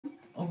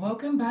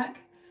Welcome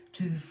back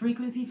to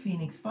Frequency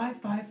Phoenix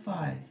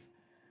 555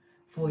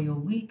 for your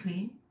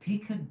weekly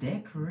Pick a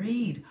Deck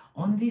read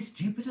on this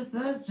Jupiter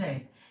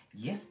Thursday.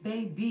 Yes,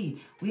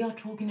 baby, we are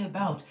talking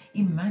about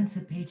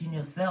emancipating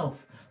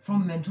yourself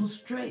from mental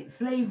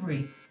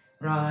slavery,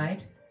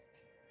 right?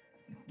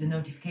 The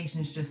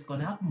notification has just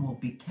gone out. More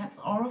big cats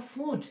are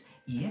afoot.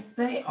 Yes,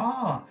 they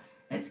are.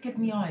 Let's get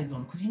me eyes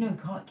on, because you know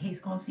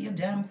Case can't see a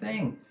damn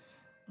thing.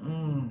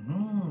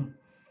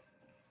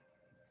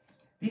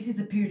 This is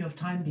a period of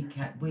time, big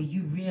cat, where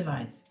you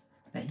realize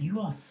that you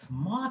are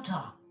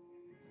smarter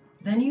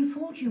than you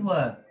thought you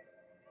were,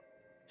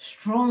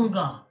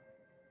 stronger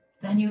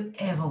than you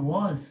ever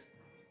was.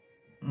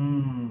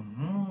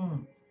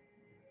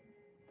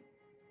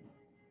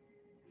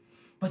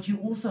 But you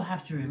also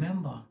have to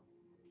remember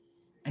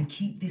and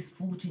keep this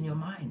thought in your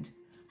mind.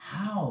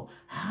 How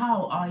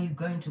are you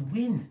going to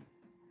win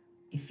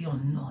if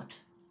you're not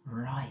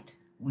right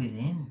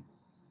within?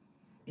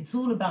 It's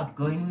all about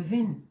going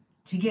within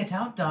to get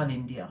out,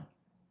 darling dear.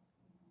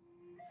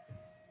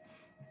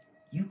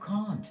 You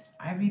can't,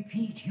 I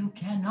repeat, you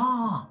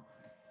cannot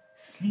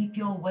sleep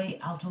your way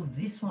out of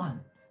this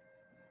one.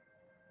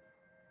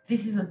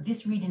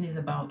 This reading is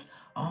about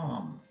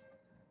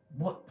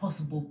what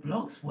possible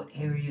blocks, what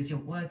areas you're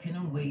working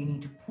on, where you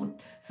need to put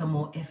some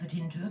more effort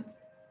into.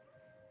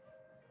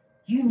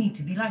 You need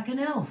to be like an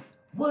elf,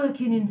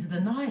 working into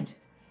the night.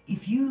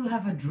 If you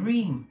have a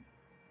dream,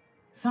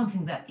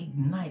 something that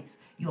ignites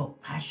your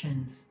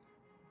passions,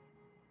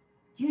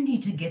 you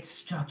need to get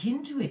stuck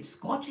into it,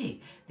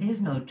 Scotty.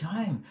 There's no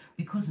time,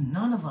 because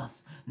none of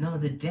us know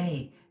the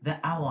day, the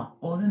hour,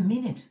 or the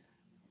minute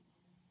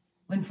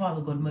when Father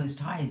God Most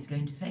High is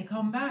going to say,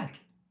 come back.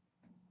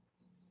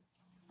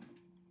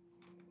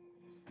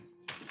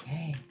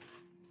 Okay.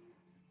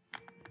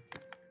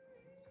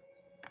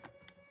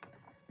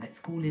 Let's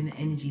call in the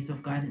energies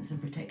of guidance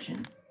and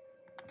protection.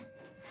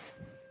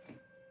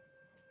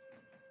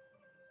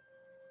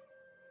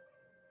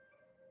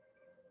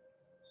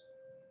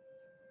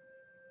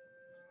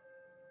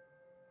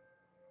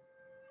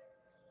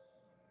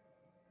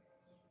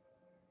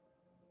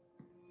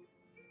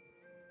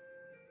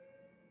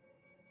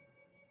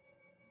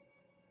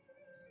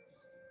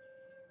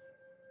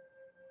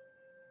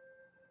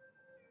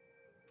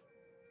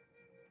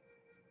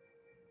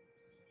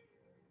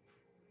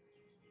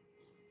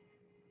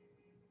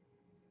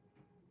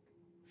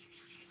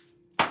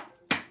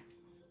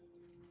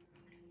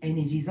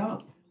 Energies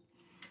up.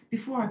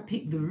 Before I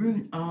pick the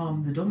rune,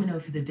 the domino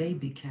for the day,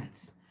 big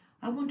cats,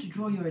 I want to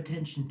draw your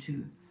attention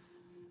to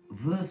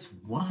verse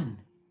 1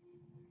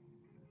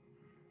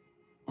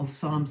 of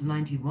Psalms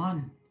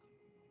 91.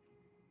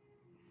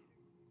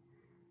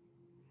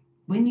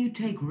 When you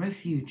take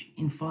refuge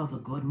in Father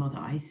God, Mother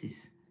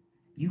Isis,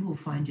 you will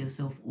find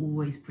yourself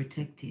always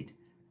protected,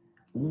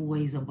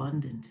 always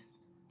abundant,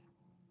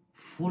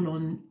 full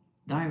on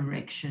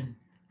direction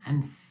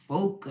and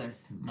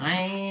focus,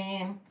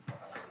 man.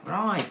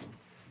 Right.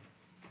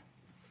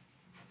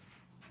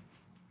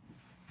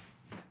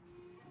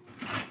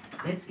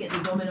 Let's get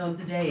the domino of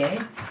the day,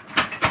 eh?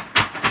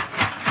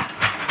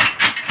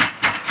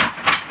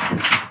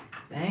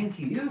 Thank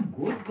you.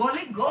 Good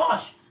golly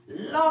gosh.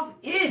 Love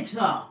it.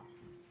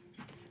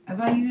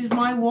 As I use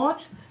my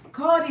what?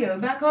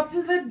 Cardio back up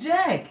to the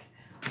deck.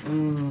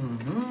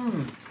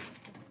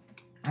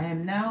 I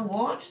am now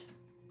what?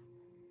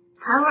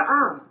 Power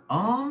on.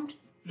 Armed.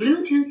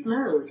 Bluetooth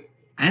mode.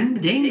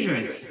 And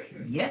dangerous.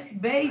 Yes,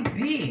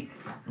 baby.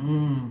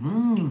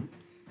 Lean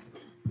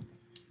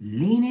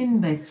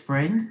in, best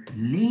friend.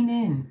 Lean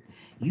in.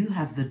 You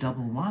have the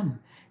double one.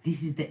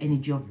 This is the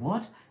energy of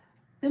what?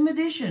 The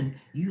magician.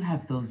 You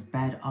have those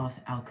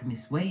badass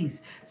alchemist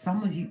ways.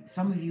 Some of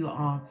you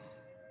are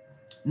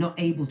not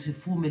able to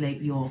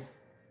formulate your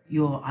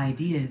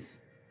ideas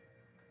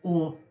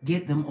or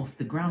get them off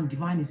the ground.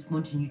 Divine is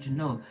wanting you to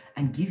know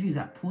and give you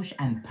that push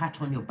and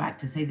pat on your back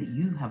to say that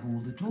you have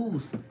all the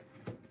tools.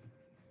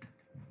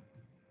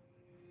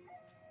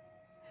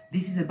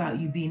 This is about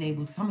you being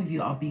able, some of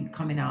you are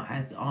coming out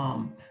as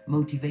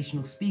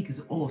motivational speakers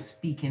or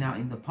speaking out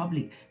in the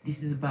public.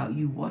 This is about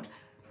you what?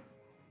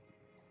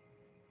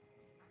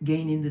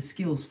 Gaining the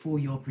skills for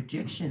your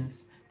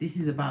projections. This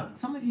is about,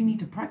 some of you need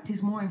to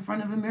practice more in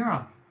front of a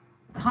mirror.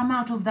 Come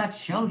out of that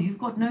shell. You've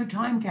got no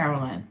time,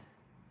 Caroline.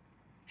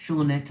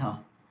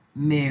 Shawnetta,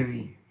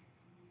 Mary,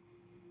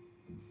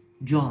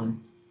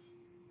 John.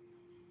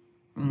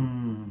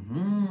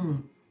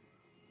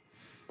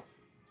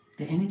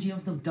 The energy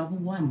of the double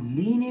one.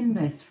 Lean in,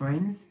 best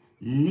friends.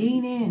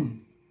 Lean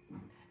in.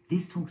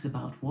 This talks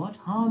about what?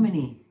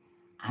 Harmony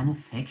and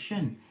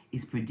affection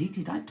is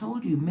predicted. I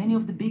told you, many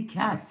of the big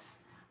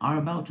cats are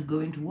about to go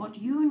into what?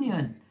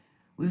 Union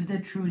with their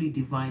truly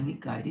divinely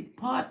guided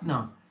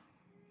partner.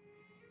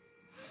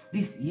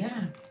 This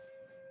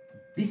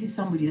is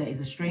somebody that is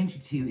a stranger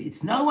to you.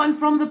 It's no one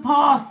from the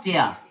past,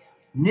 dear.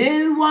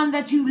 No one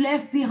that you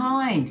left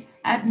behind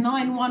at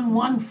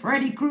 911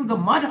 Freddy Krueger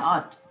Mud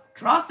Hut.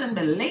 Trust and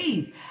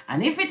believe.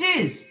 And if it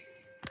is,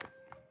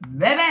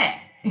 baby,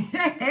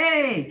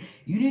 hey,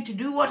 you need to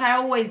do what I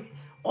always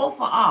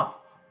Offer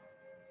up.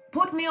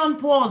 Put me on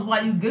pause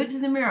while you go to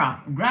the mirror.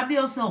 Grab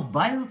yourself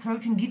by the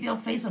throat and give your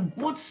face a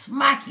good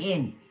smack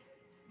in.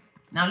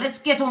 Now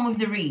let's get on with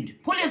the read.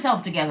 Pull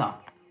yourself together.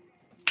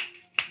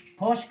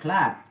 Posh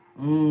clap.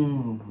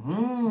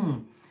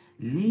 Lean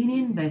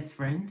in, best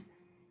friend.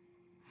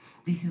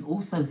 This is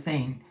also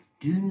saying,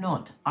 do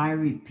not, I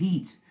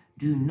repeat,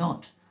 do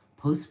not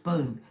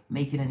postpone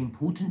making an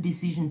important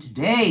decision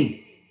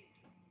today.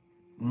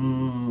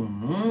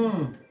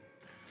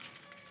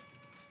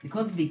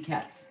 Because big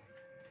cats.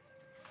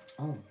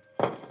 Oh,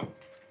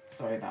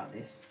 sorry about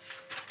this.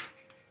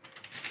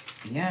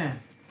 Yeah.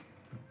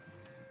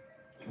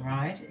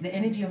 Right? The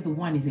energy of the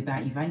one is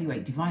about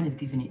evaluate. Divine has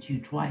given it to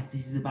you twice.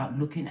 This is about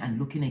looking and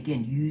looking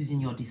again, using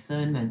your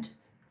discernment,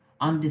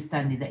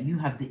 understanding that you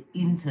have the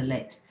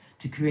intellect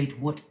to create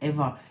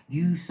whatever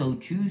you so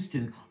choose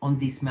to on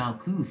this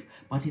Malkuth.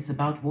 But it's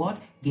about what?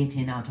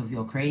 Getting out of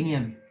your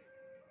cranium.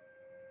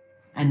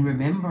 And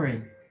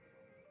remembering,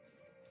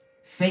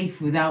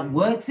 faith without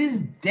works is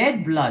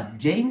dead blood.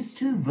 James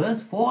 2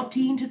 verse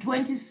 14 to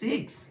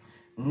 26.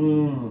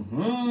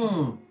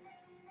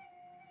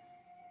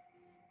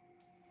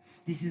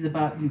 This is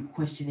about you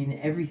questioning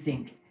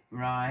everything,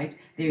 right?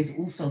 There is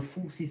also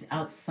forces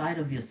outside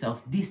of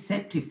yourself,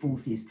 deceptive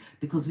forces,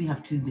 because we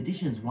have two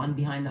magicians, one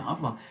behind the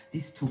other.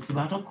 This talks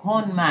about a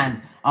con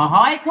man, a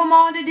high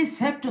commander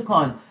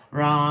Decepticon,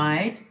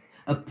 right?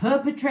 A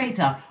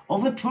perpetrator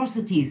of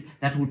atrocities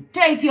that will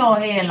take your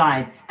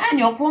hairline and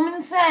your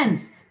common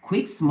sense.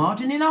 Quick, smart,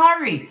 and in a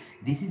hurry.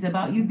 This is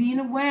about you being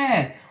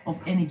aware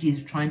of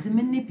energies trying to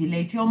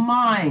manipulate your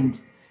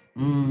mind.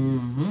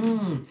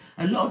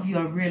 A lot of you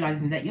are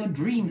realizing that your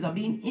dreams are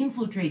being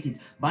infiltrated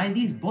by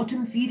these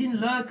bottom-feeding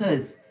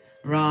lurkers,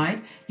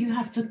 right? You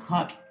have to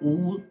cut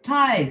all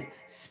ties.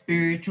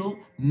 Spiritual,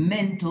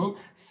 mental,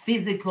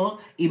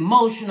 physical,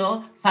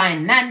 emotional,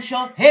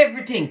 financial,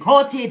 everything.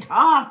 Cut it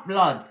off,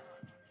 blood.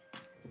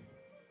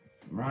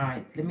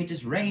 Right, let me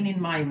just rein in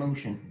my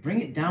emotion.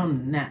 Bring it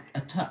down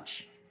a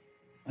touch,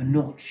 a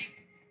notch.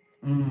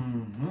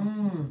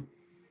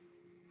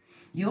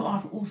 You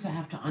also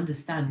have to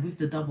understand with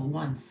the double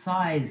one,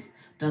 size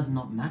does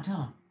not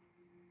matter.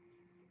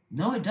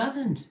 No, it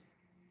doesn't.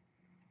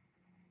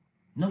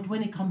 Not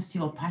when it comes to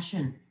your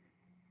passion.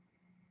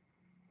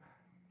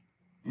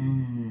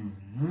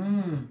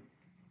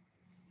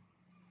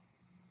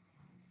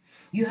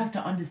 You have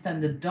to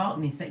understand the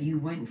darkness that you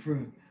went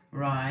through,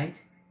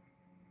 right?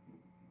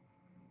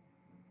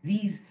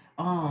 These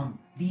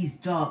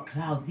dark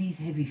clouds, these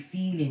heavy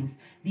feelings,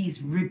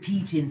 these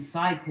repeating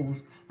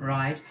cycles,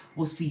 right,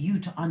 was for you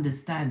to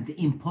understand the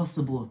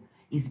impossible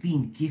is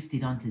being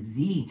gifted unto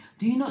thee.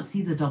 Do you not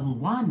see the double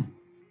one?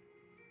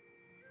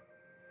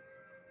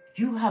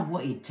 You have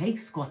what it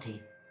takes,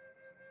 Scotty.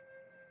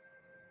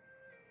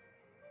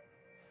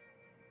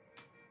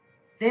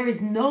 There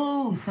is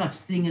no such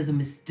thing as a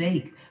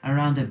mistake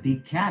around a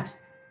big cat.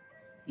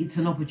 It's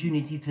an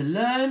opportunity to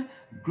learn,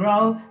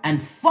 grow,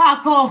 and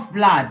fuck off,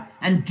 blood.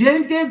 And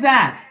don't go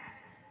back.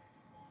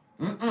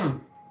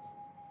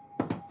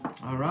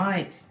 All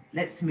right,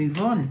 let's move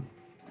on.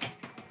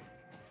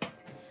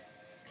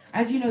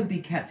 As you know,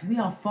 big cats, we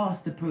are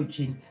fast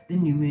approaching the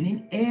new moon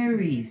in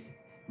Aries,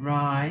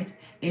 right?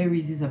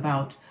 Aries is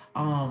about,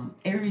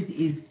 Aries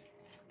is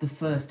the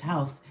first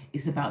house.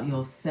 It's about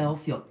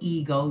yourself, your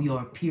ego,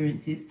 your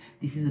appearances.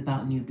 This is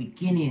about new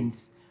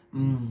beginnings.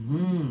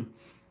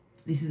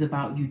 This is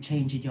about you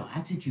changing your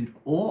attitude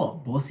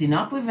or bossing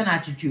up with an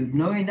attitude,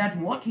 knowing that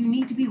what you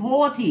need to be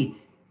haughty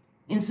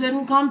in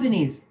certain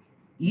companies.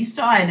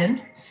 Easter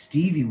Island,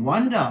 Stevie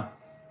Wonder.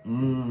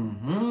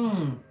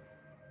 The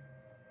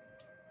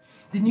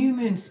new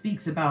moon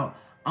speaks about,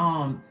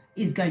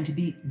 this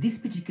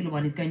particular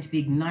one is going to be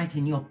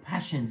igniting your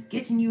passions,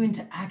 getting you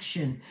into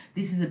action.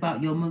 This is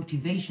about your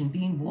motivation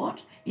being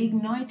what?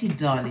 Ignited,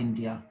 darling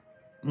dear.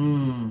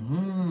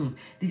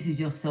 This is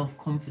your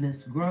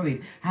self-confidence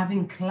growing,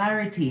 having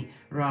clarity,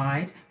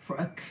 right, for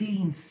a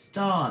clean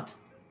start,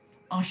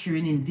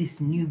 ushering in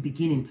this new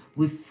beginning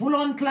with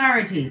full-on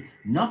clarity.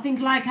 Nothing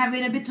like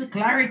having a bit of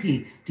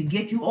clarity to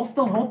get you off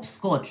the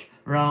hopscotch,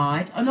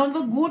 right, and on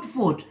the good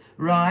foot,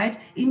 right,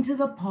 into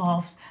the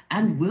paths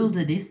and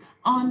wilderness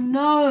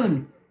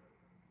unknown.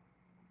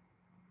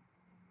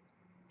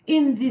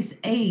 In this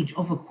age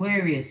of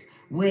Aquarius,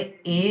 where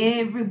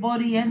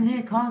everybody and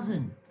their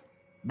cousin,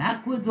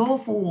 backwards or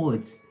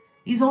forwards,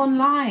 is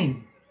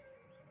online.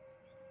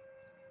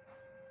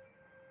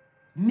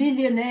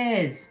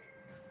 Millionaires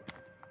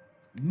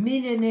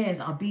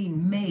are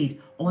being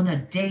made on a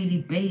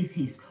daily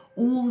basis.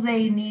 All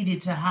they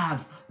needed to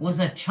have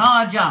was a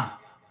charger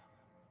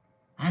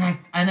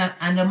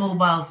and a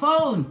mobile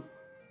phone.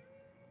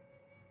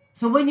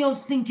 So when you're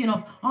thinking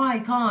of, I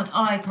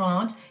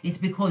can't, it's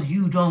because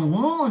you don't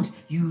want,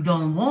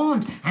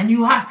 and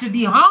you have to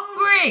be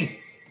hungry.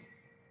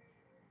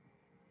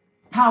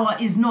 Power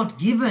is not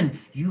given.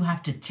 You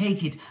have to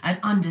take it and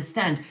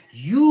understand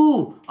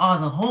you are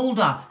the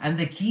holder and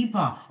the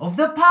keeper of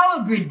the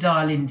power grid,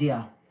 darling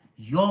dear.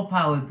 Your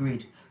power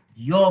grid,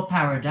 your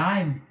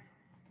paradigm.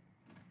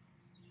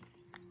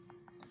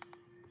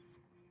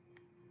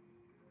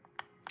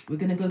 We're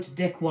going to go to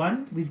deck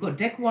 1. We've got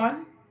deck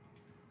 1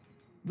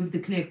 with the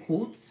clear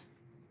quartz.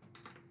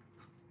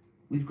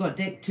 We've got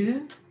deck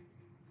 2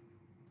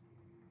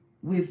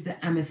 with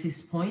the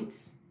amethyst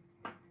points.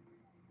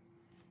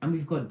 And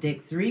we've got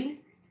deck 3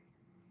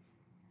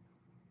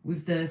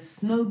 with the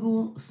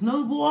snowball,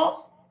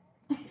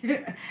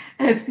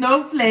 a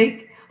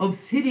snowflake,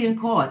 obsidian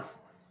quartz.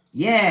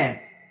 Yeah.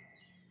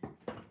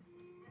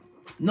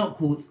 Not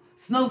quartz.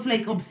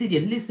 Snowflake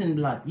obsidian. Listen,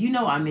 blood. You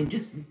know what I mean.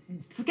 Just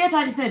forget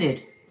I said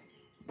it.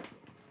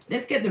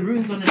 Let's get the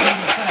runes on the table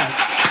first.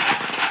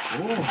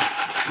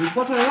 Oh, we've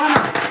got a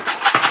runner.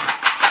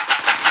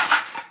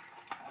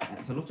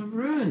 That's a lot of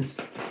runes.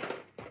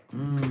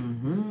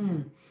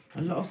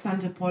 A lot of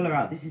Santa Paula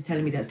out. This is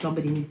telling me that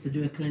somebody needs to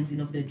do a cleansing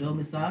of their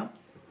domicile.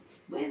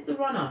 Where's the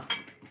runner?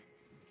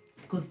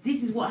 Because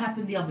this is what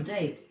happened the other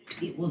day.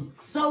 It was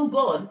so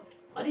gone.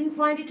 I didn't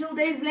find it till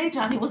days later.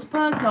 And it was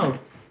Perso,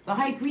 the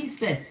High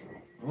Priestess.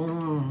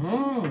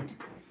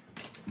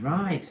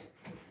 Right.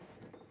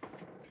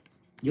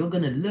 You're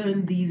going to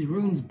learn these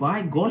runes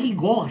by golly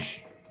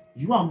gosh.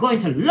 You are going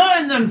to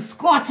learn them,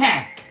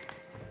 Scotty.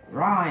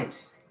 Right.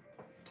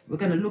 We're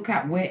going to look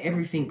at where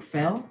everything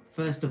fell,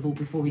 first of all,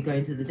 before we go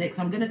into the decks.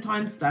 I'm going to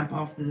timestamp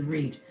after the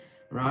read,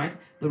 right?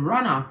 The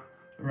runner,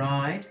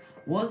 right,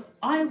 was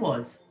I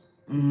was.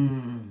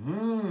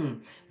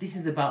 This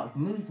is about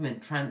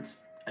movement,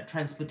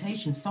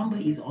 transportation.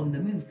 Somebody is on the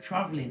move,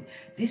 traveling.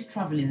 This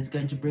traveling is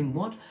going to bring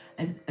what?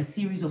 A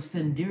series of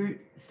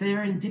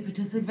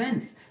serendipitous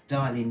events,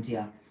 darling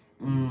dear.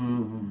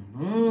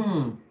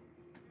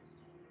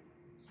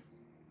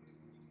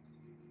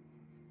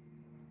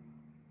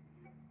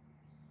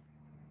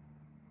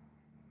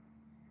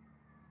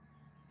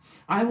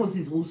 I was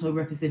is also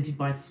represented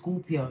by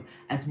Scorpio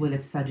as well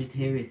as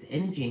Sagittarius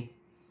energy.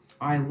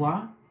 I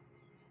was.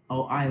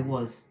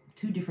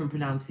 Two different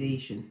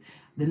pronunciations.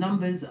 The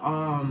numbers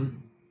are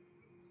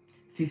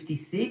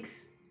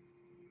 56,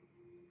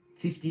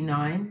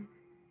 59,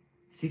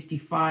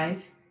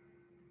 55,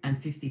 and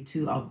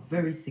 52 are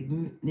very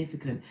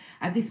significant.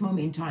 At this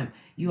moment in time,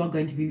 you are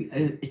going to be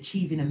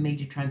achieving a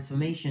major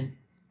transformation.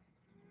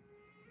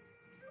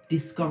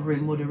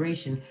 Discovering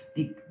moderation,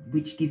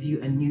 which gives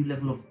you a new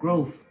level of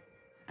growth.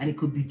 And it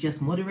could be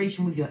just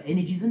moderation with your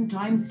energies and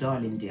times,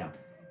 darling dear.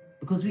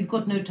 Because we've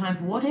got no time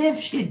for what?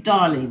 F shit,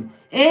 darling.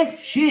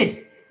 F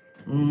shit.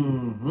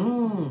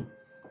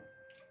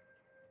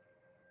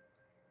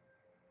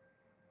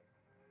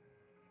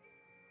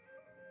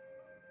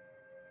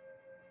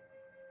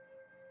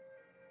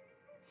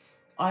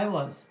 I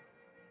was.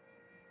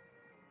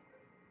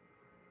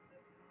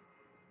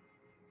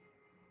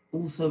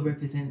 Also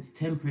represents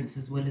temperance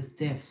as well as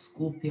death,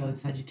 Scorpio and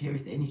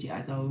Sagittarius energy.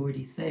 As I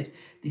already said,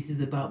 this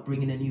is about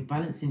bringing a new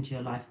balance into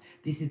your life.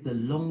 This is the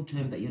long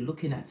term that you're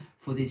looking at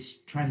for this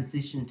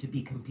transition to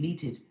be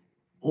completed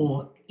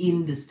or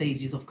in the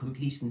stages of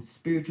completion.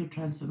 Spiritual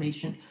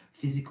transformation,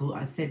 physical,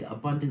 I said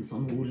abundance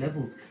on all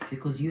levels,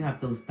 because you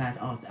have those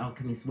badass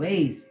alchemist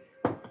ways.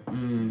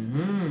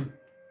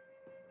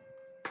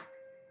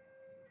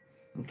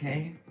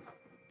 Okay.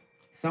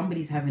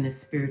 Somebody's having a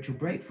spiritual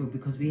breakthrough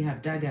because we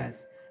have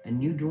daggers. A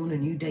new dawn, a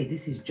new day.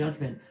 This is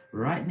judgment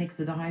right next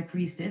to the High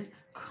Priestess.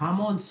 Come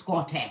on,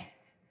 Scotty.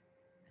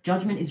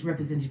 Judgment is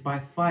represented by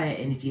fire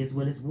energy as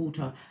well as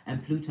water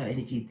and Pluto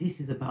energy. This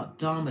is about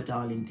Dharma,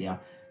 darling dear.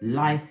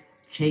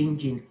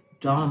 Life-changing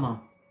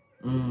Dharma.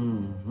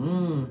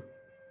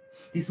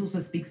 This also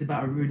speaks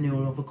about a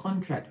renewal of a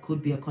contract.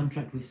 Could be a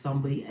contract with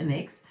somebody, an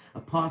ex, a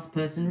past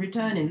person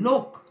returning.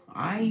 Look,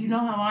 you know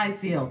how I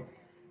feel.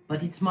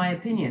 But it's my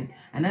opinion.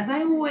 And as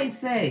I always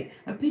say,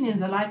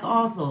 opinions are like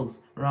arseholes,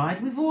 right?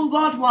 We've all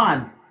got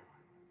one.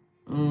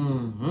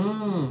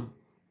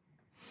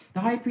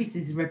 The High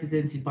Priestess is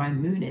represented by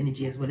moon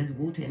energy as well as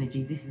water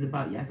energy. This is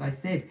about, as I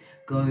said,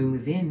 going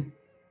within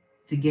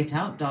to get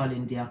out,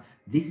 darling dear.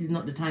 This is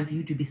not the time for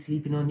you to be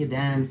sleeping on your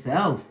damn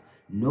self.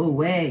 No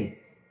way.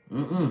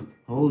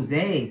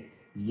 Jose.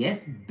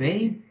 Yes,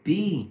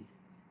 baby.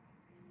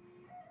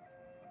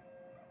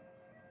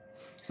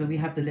 So we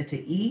have the letter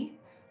E.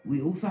 We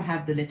also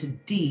have the letter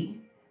D,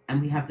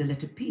 and we have the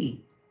letter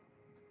P.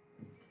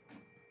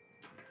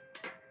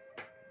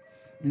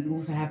 We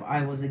also have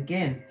I was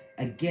again.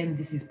 Again,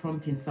 this is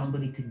prompting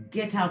somebody to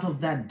get out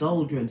of that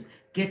doldrums,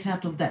 get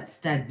out of that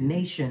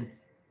stagnation,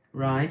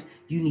 right?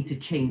 You need to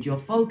change your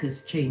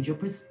focus, change your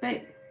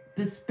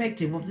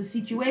perspective of the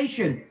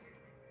situation.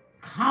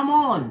 Come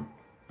on.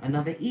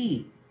 Another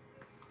E.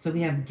 So we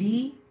have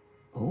D.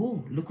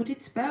 Oh, look what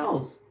it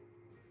spells.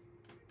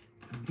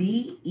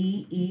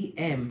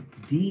 D-E-E-M,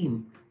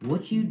 deem.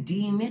 What you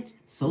deem it,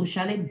 so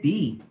shall it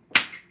be.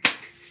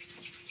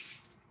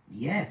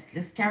 Yes,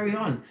 let's carry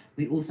on.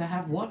 We also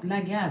have what?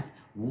 Lagaz,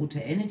 water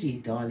energy,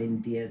 darling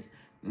dears.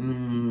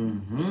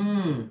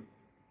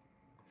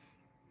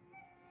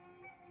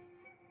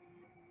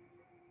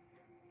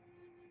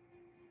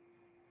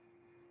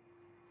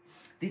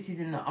 This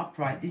is in the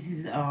upright. This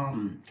is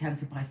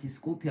Cancer, Pisces,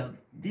 Scorpio.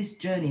 This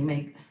journey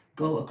may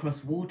go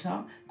across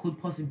water, could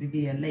possibly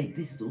be a lake.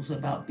 This is also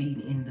about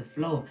being in the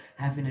flow,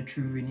 having a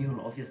true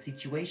renewal of your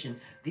situation.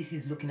 This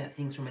is looking at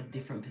things from a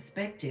different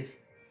perspective.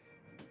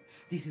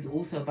 This is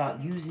also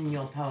about using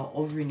your power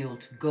of renewal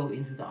to go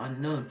into the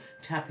unknown,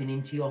 tapping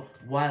into your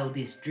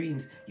wildest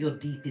dreams, your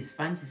deepest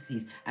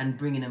fantasies, and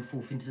bringing them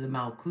forth into the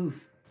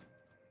Malkuth.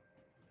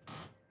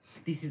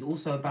 This is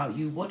also about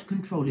you, what,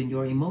 controlling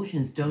your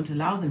emotions. Don't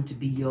allow them to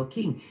be your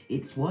king.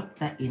 It's what,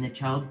 that inner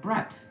child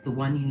brat, the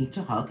one you need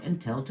to hug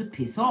and tell to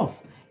piss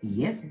off.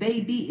 Yes,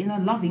 baby, in a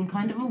loving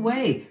kind of a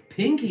way.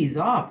 Pinkies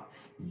up.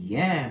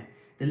 Yeah,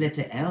 the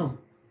letter L.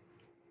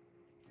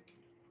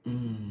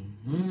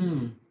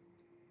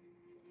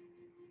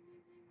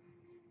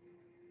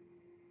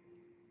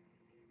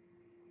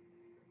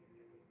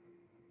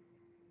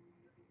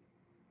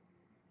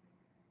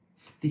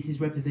 This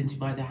is represented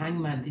by the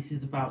hangman. This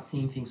is about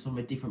seeing things from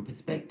a different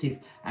perspective.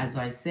 As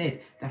I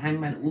said, the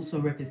hangman also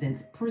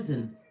represents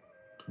prison,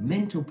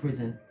 mental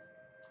prison.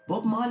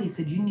 Bob Marley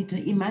said you need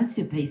to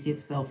emancipate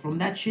yourself from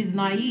that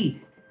shiznai.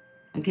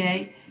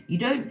 Okay? You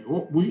don't,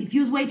 if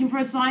you was waiting for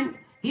a sign,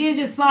 here's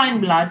your sign,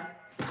 blood.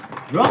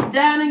 Drop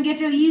down and get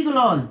your eagle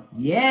on.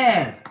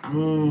 Yeah.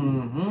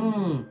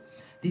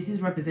 This is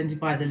represented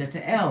by the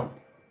letter L.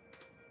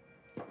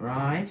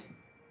 Right?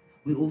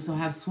 We also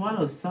have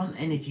swallow, sun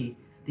energy.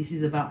 This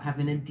is about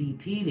having a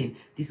deep healing.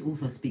 This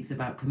also speaks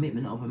about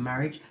commitment of a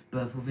marriage,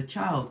 birth of a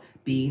child,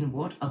 being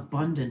what?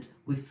 Abundant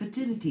with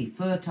fertility,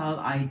 fertile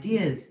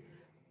ideas.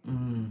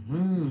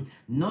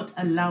 Not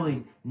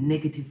allowing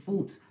negative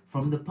thoughts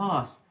from the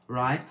past,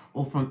 right?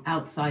 Or from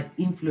outside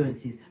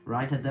influences,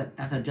 right? That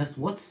are just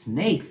what?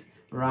 Snakes,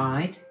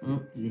 right?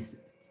 Listen.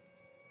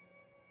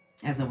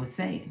 As I was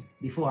saying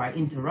before I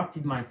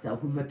interrupted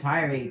myself with a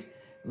tirade.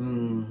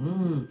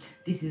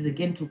 This is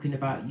again talking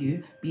about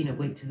you being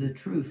awake to the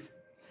truth.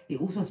 It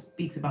also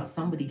speaks about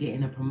somebody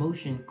getting a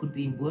promotion, could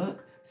be in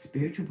work,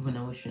 spiritual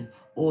promotion,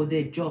 or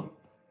their job,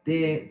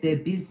 their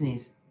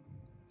business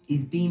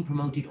is being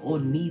promoted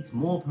or needs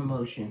more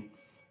promotion.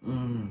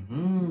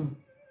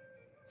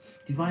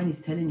 Divine is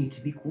telling you to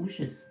be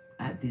cautious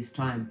at this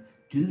time.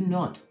 Do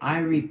not, I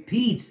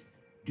repeat,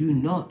 do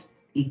not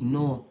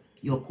ignore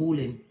your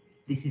calling.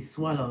 This is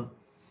swallow,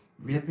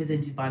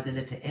 represented by the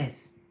letter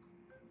S.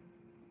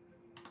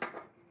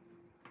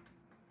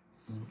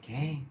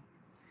 Okay.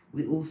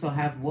 We also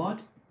have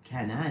what?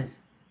 Canas.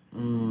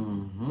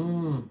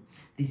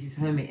 This is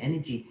hermit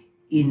energy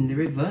in the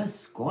reverse,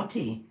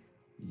 Scotty.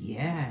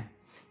 Yeah.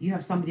 You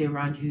have somebody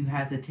around you who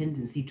has a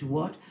tendency to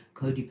what?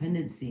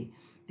 Codependency.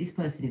 This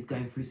person is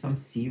going through some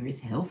serious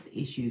health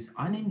issues,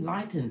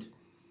 unenlightened.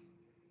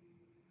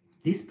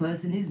 This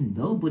person is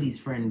nobody's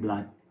friend,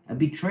 blood. A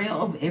betrayer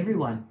of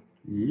everyone.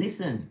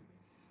 Listen.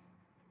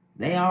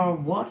 They are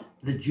of what?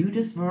 The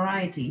Judas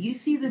variety. You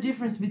see the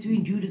difference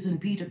between Judas and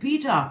Peter.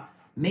 Peter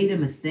made a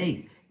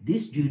mistake.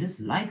 This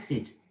Judas likes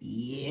it.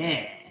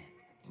 Yeah.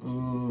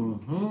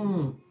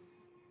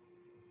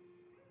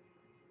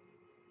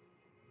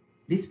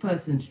 This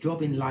person's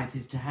job in life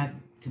is to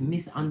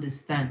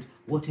misunderstand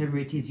whatever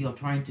it is you're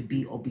trying to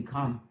be or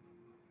become.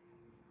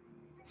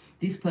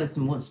 This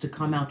person wants to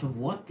come out of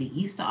what? The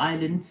Easter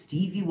Island,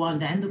 Stevie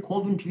Wonder, and the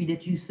Coventry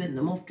that you sent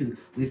them off to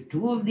with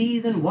 2 of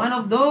these and 1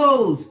 of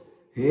those.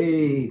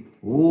 Hey,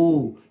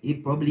 oh,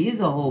 it probably is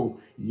a hole.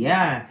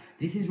 Yeah,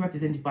 this is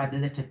represented by the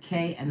letter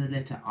K and the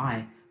letter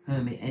I,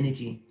 hermit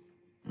energy.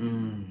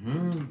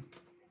 That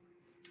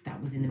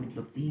was in the middle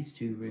of these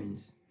 2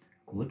 runes.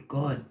 Good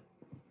God.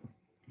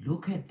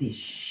 Look at this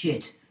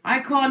shit. I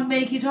can't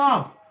make it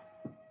up.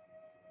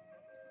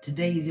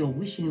 Today is your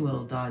wishing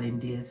well, darling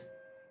dears.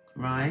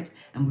 Right?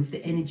 And with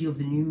the energy of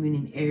the new moon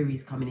in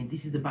Aries coming in,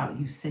 this is about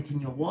you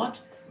setting your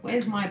what?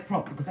 Where's my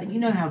prop? Because you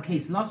know how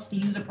Case loves to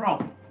use a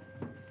prop.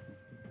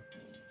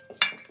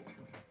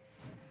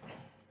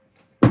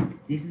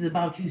 This is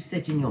about you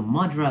setting your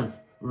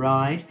mudras,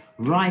 right?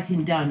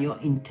 Writing down your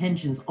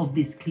intentions of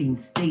this clean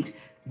state,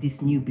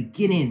 this new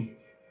beginning.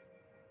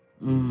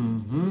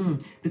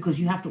 Because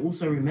you have to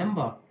also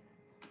remember,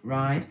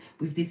 right,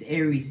 with this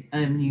Aries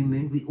new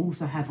moon, we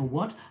also have a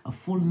what? A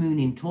full moon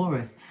in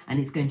Taurus, and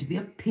it's going to be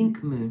a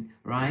pink moon,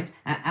 right?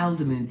 An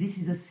alder moon. This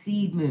is a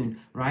seed moon,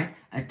 right?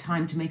 A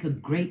time to make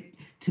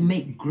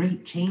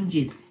great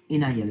changes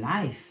in your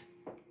life.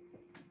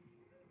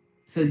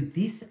 So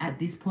at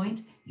this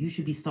point, you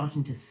should be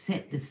starting to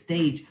set the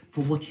stage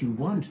for what you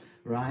want,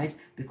 right?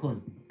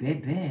 Because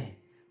baby,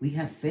 we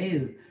have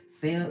fail.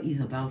 Fail is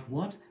about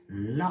what?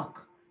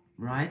 Luck,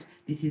 right?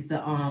 This is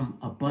the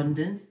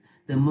abundance.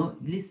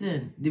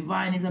 Listen,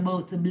 divine is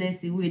about to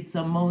bless you with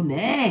some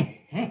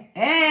money.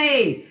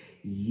 Hey,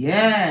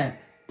 yeah,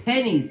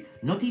 pennies,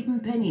 not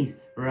even pennies,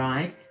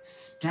 right?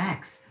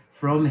 Stacks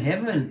from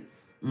heaven.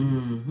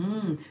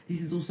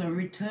 This is also a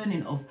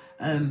returning of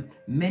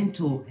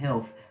mental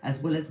health, as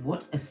well as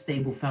what? A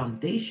stable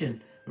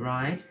foundation,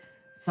 right?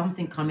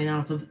 Something coming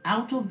out of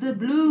the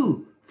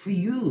blue for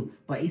you,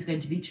 but it's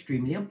going to be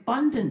extremely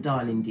abundant,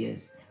 darling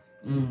dears.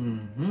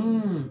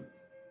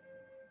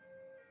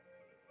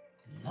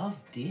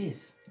 Love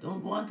this.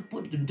 Don't want to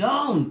put them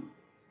down.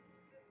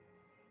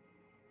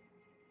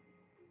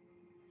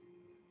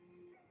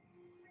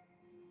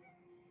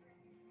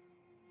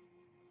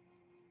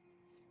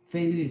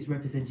 Failure is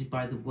represented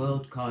by the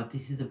World card.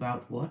 This is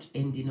about what?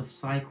 Ending of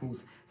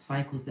cycles.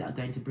 Cycles that are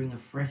going to bring a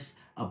fresh,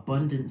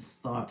 abundant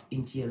start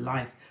into your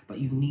life. But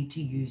you need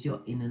to use your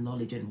inner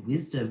knowledge and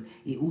wisdom.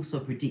 It also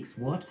predicts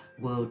what?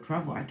 World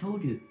travel. I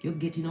told you, you're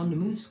getting on the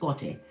move,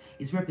 Scotty.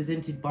 It's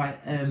represented by,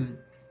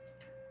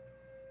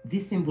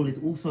 this symbol is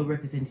also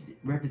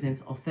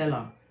represents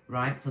Othello,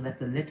 right? So that's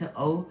the letter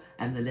O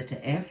and the letter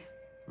F,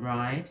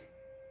 right?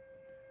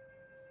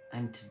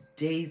 And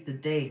today's the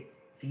day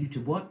for you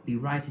to what? Be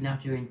writing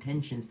out your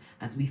intentions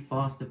as we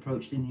fast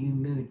approach the new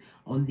moon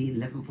on the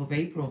 11th of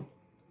April.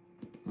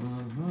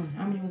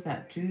 How many was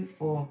that? 2,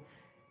 4,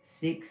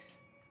 6,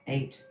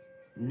 8,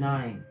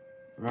 9,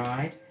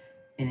 right?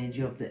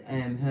 Energy of the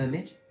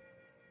Hermit,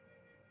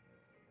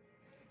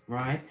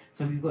 right?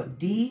 So we've got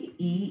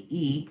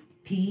DEEPLSK.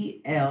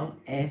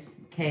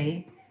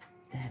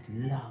 That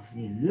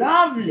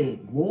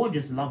lovely,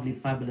 gorgeous, lovely,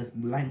 fabulous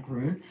blank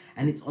rune.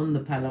 And it's on the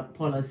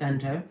Palo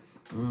Santo.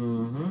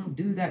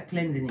 Do that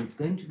cleansing. It's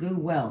going to go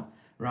well,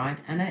 right?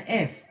 And an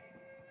F.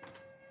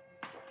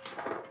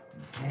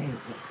 Okay,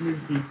 let's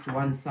move these to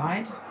one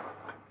side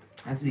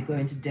as we go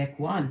into deck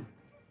 1.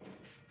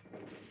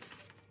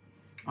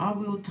 I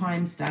will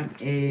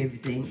timestamp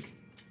everything.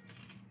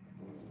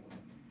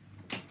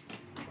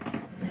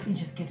 Let me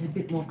just get a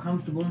bit more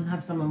comfortable and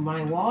have some of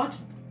my what?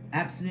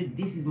 Absolute,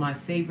 this is my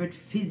favorite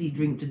fizzy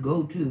drink to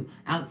go to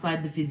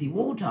outside the fizzy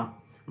water,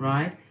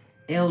 right?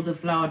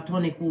 Elderflower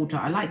tonic water.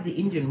 I like the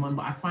Indian one,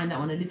 but I find that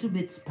one a little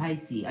bit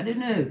spicy. I don't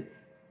know.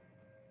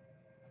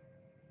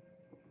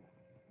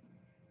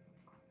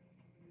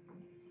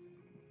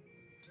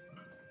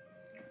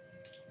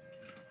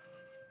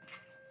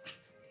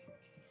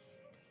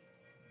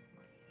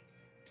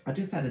 I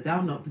just had a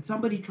down note. For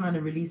somebody trying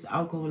to release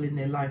alcohol in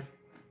their life,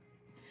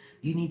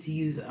 you need to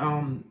use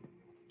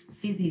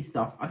fizzy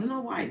stuff. I don't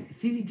know why. It's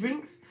fizzy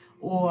drinks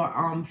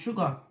or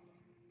sugar.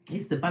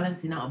 It's the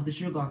balancing out of the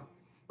sugar.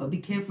 But be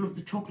careful of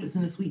the chocolates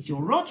and the sweets.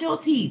 You'll rot your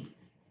teeth,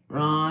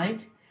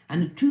 right?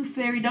 And the tooth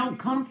fairy don't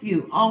come for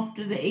you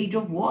after the age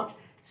of what?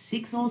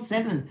 6 or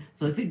 7.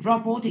 So if it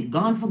drop out, it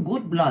gone for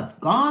good, blood.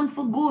 Gone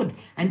for good.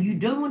 And you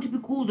don't want to be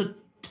called a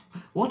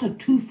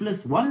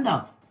toothless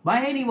wonder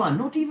by anyone,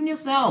 not even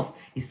yourself,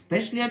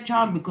 especially a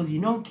child, because you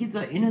know kids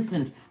are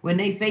innocent when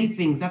they say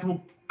things that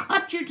will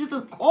cut you to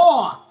the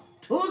core.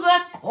 To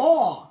the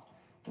core.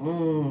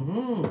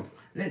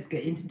 Let's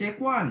get into deck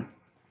 1.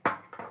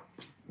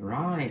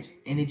 Right,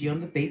 energy on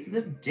the base of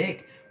the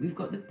deck. We've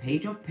got the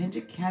Page of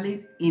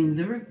Pentacles in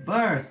the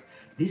reverse.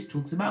 This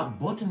talks about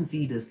bottom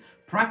feeders,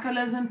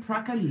 pracalas and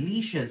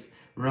prakalicious,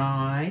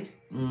 right?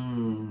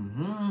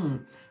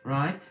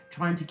 Right,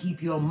 trying to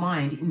keep your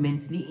mind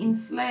mentally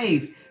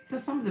enslaved. For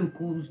some of them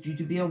caused you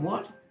to be a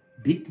what?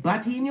 Bit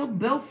batty in your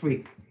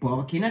belfry,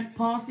 barking at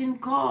passing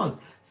cars.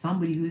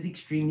 Somebody who is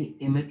extremely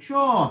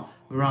immature,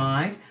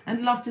 right?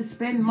 And love to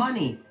spend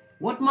money.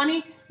 What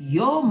money?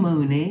 Your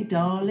money,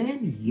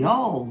 darling.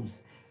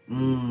 Yours.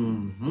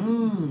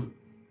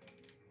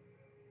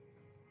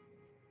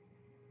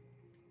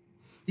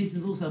 This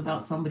is also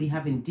about somebody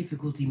having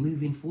difficulty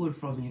moving forward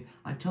from you.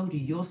 I told you,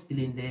 you're still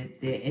in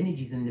their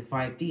energies in the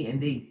 5D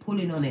and they're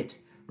pulling on it,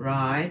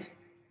 right?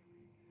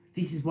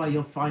 This is why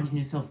you're finding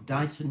yourself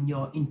doubting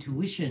your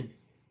intuition,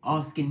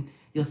 asking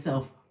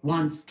yourself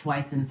once,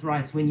 twice, and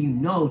thrice when you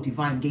know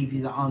Divine gave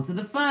you the answer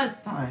the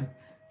first time.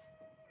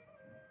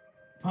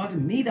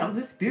 Pardon me, that was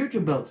a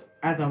spiritual belt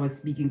as I was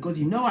speaking, because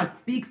you know I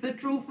speaks the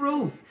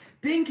truth.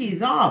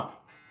 Pinkies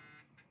up.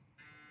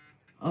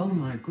 Oh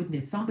my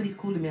goodness, somebody's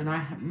calling me and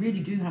I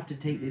really do have to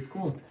take this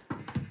call.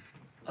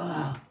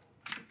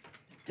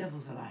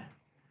 Devil's a liar.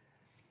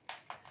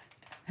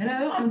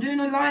 Hello, I'm doing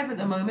a live at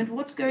the moment.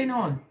 What's going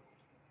on?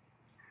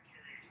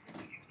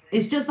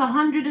 It's just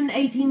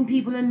 118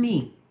 people and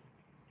me.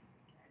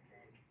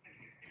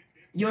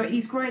 You're at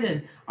East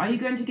Croydon. Are you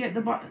going to get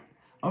the button?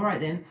 All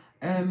right then.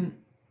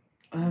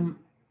 Hold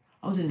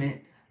on a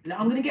minute.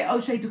 I'm gonna get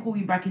O'Shea to call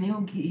you back, and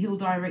he'll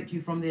direct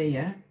you from there.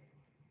 Yeah.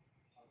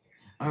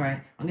 All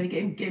right. I'm gonna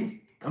get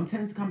him. I'm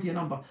telling him to come to your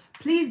number.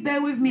 Please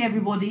bear with me,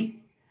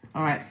 everybody.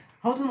 All right.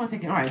 Hold on 1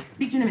 second. All right.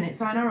 Speak to you in a minute.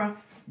 Sayonara.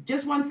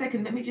 Just 1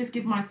 second. Let me just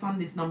give my son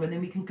this number, and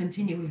then we can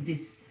continue with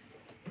this.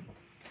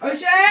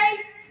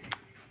 O'Shea.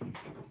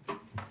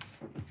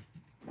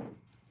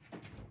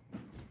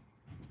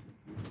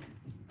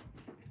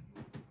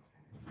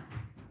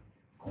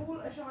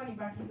 Call Ashani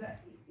back.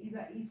 He's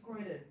at East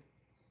Croydon.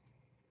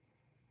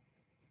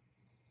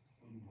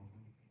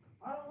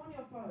 I don't want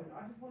your phone. I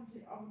want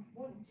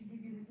to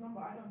give you this number.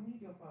 I don't need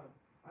your phone.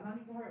 And I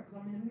need to hurry up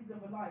because I'm in the middle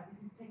of a live.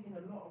 This is taking a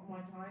lot of my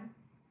time.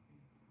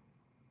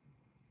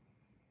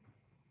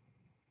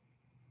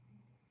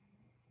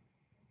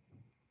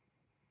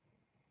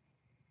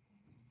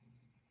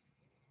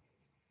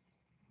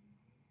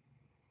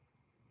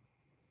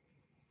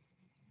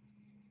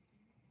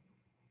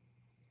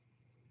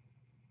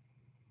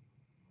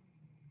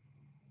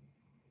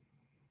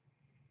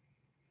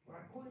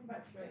 Right, call him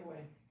back straight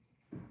away.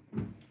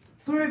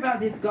 Sorry about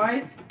this,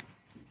 guys.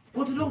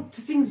 Got a lot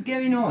of things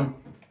going on.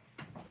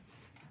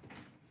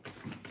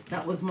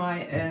 That was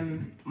my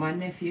my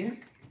nephew.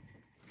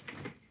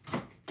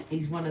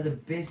 He's one of the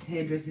best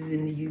hairdressers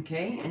in the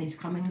UK, and he's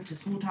coming to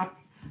sort out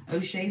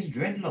O'Shea's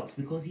dreadlocks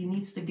because he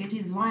needs to get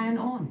his lion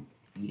on.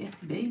 Yes,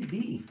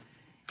 baby.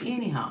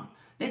 Anyhow,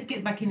 let's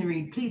get back in the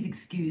read. Please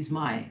excuse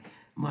my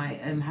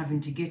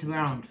having to get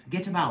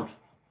about,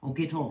 or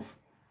get off.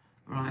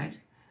 Right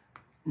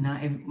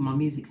now, my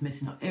music's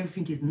messing up.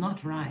 Everything is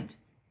not right.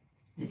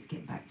 Let's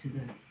get back to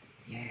the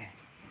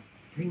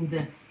bring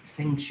the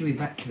feng shui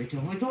back to it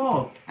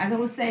all. As I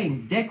was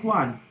saying, deck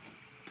 1.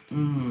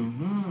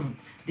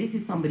 This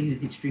is somebody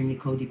who's extremely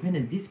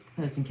codependent. This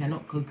person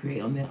cannot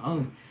co-create on their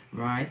own,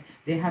 right?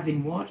 They're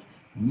having what?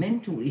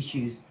 Mental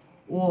issues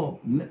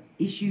or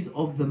issues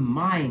of the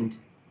mind.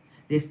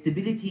 Their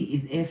stability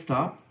is effed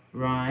up,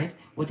 right?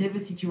 Whatever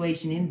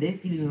situation in, they're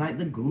feeling like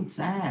the goat's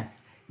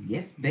ass.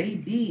 Yes,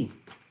 baby.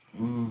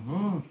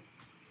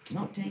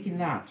 Not taking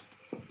that.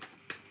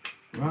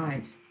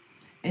 Right.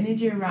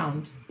 Energy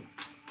around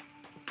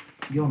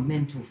your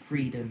mental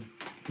freedom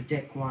for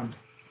deck 1.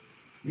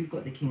 We've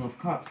got the King of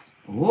Cups.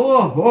 Hey!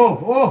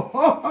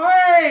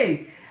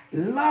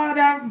 Lord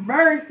have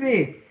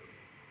mercy.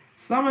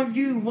 Some of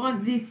you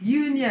want this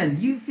union.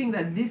 You think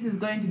that this is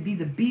going to be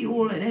the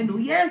be-all and end-all.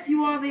 Yes,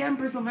 you are the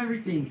empress of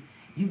everything.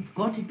 You've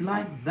got it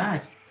like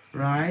that,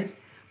 right?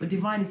 But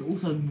Divine is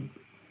also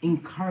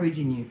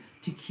encouraging you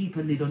to keep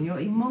a lid on your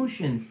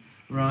emotions,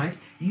 right?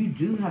 You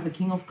do have a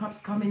King of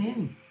Cups coming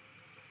in.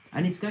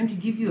 And it's going to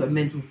give you a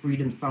mental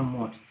freedom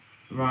somewhat,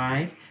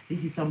 right?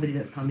 This is somebody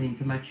that's coming in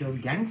to match your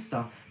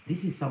gangster.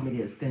 This is somebody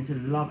that's going to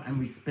love and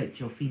respect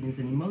your feelings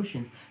and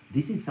emotions.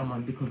 This is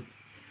someone, because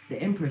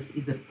the Empress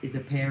is a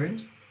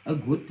parent, a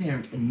good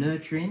parent, a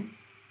nurturing,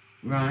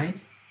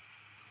 right?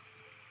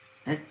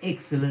 An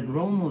excellent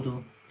role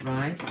model,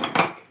 right?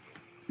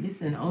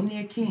 Listen, only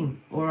a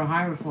king or a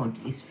hierophant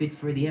is fit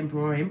for the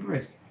emperor or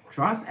empress.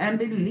 Trust and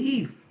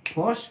believe.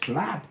 Push,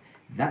 clap.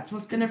 That's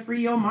what's going to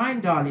free your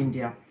mind, darling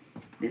dear.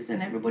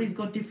 Listen, everybody's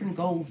got different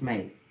goals,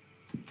 mate.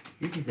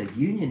 This is a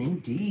union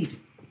indeed.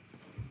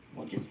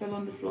 What just fell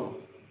on the floor?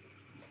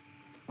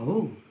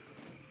 Oh.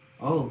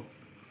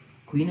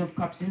 Queen of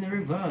Cups in the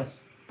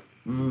reverse.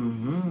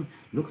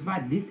 Looks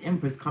like this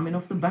Empress coming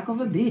off the back of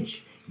a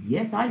bitch.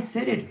 Yes, I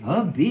said it.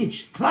 A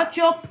bitch. Clutch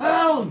your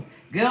pearls.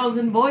 Girls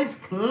and boys,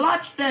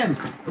 clutch them.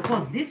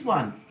 Because this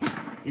one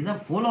is a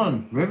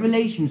full-on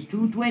Revelations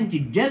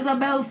 2:20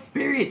 Jezebel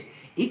spirit.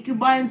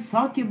 Incubi and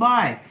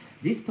succubi.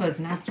 This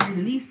person has to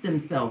release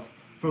themselves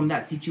from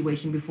that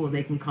situation before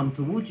they can come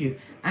towards you.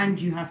 And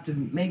you have to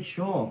make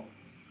sure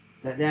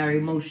that they are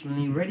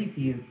emotionally ready for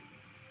you.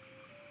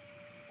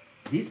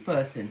 This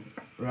person,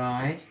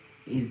 right,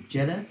 is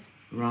jealous,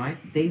 right?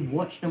 They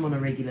watch them on a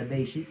regular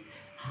basis.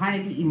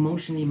 Highly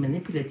emotionally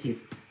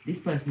manipulative. This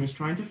person is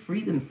trying to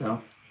free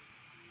themselves.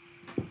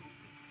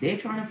 They're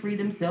trying to free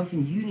themselves,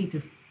 and you need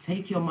to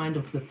take your mind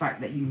off the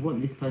fact that you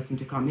want this person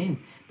to come in,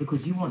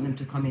 because you want them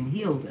to come in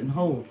healed and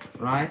whole,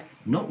 right?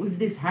 Not with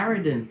this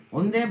harridan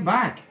on their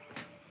back.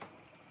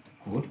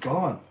 Good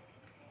God.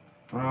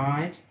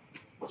 Right?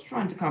 What's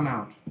trying to come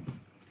out?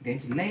 I'm going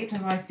to lay it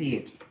as I see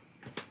it.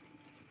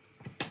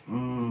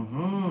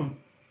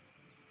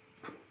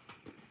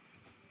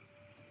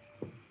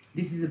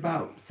 This is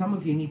about, some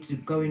of you need to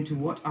go into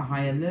what? A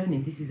higher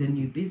learning. This is a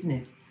new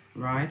business,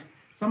 right?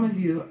 Some of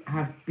you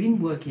have been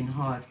working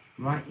hard,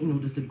 right, in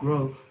order to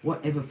grow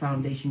whatever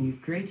foundation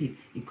you've created.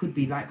 It could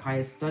be like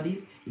higher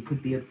studies. It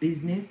could be a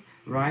business,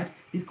 right?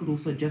 This could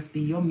also just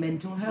be your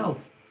mental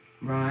health,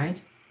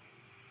 right?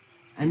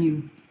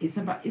 And it's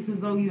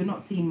as though you're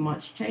not seeing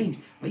much change,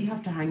 but you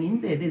have to hang in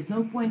there. There's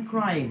no point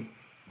crying.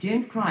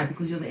 Don't cry,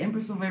 because you're the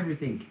empress of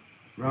everything,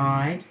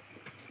 right?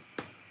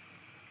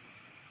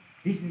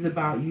 This is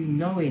about you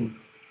knowing,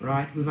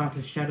 right, without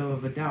a shadow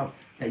of a doubt,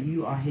 that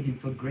you are heading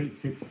for great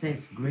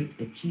success,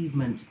 great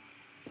achievement.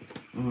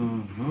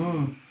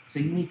 So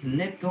you need to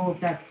let go of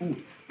that thought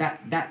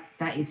that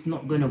it's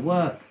not going to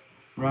work,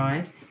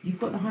 right? You've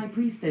got the High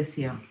Priestess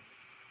here.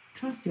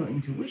 Trust your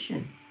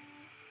intuition.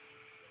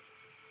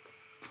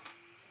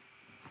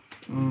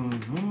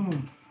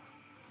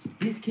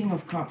 This King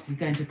of Cups is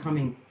going to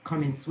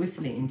come in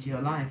swiftly into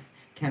your life.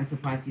 Cancer,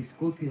 Pisces,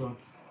 Scorpio.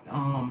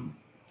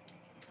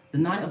 The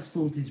Knight of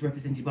Swords is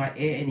represented by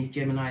air energy,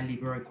 Gemini,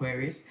 Libra,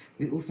 Aquarius.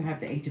 We also have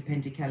the Eight of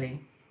Pentacles,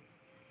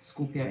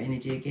 Scorpio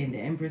energy. Again, the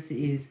Empress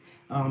is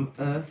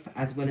Earth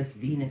as well as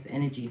Venus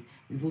energy.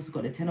 We've also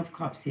got the Ten of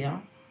Cups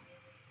here,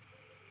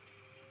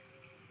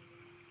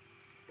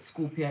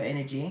 Scorpio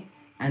energy.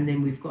 And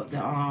then we've got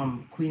the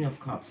Queen of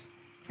Cups,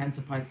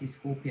 Cancer, Pisces,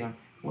 Scorpio.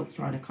 What's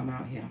trying to come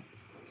out here?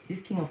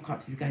 This King of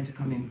Cups is going to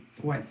come in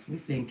quite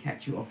swiftly and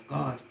catch you off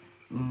guard.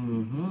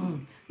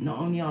 Not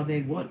only are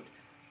they what?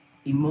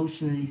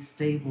 Emotionally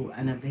stable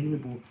and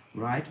available,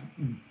 right?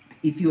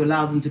 If you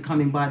allow them to come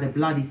in by the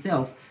blood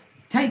itself,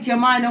 take your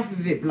mind off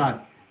of it,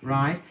 blood,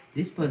 right?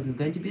 This person is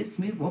going to be a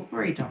smooth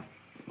operator.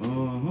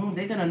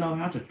 They're going to know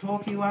how to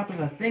talk you out of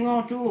a thing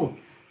or two,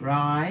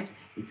 right?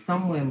 It's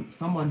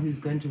someone who's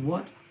going to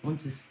what?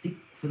 Want to stick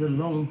for the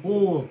long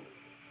haul.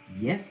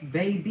 Yes,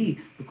 baby,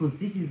 because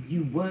this is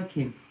you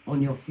working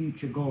on your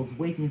future goals,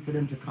 waiting for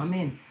them to come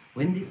in.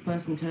 When this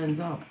person turns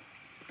up,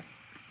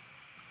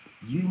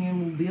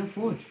 union will be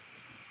afoot.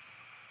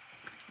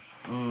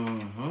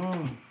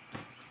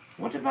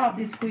 What about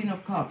this Queen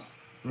of Cups,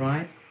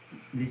 right?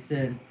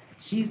 Listen,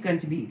 she's going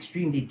to be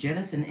extremely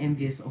jealous and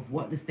envious of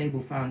what the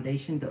stable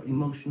foundation, the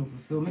emotional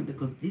fulfillment,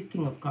 because this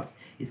King of Cups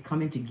is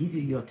coming to give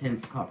you your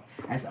 10th cup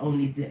as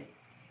only the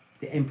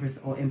Empress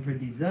or Emperor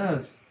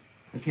deserves,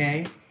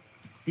 okay?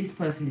 This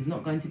person is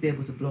not going to be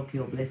able to block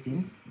your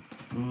blessings.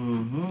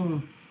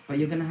 But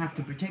you're going to have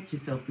to protect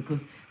yourself,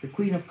 because the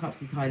Queen of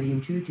Cups is highly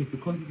intuitive.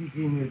 Because this is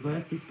in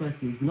reverse, this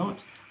person is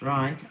not,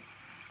 right,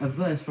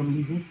 averse from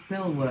using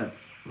spell work,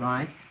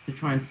 right, to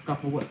try and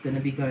scupper what's going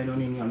to be going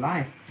on in your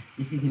life.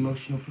 This is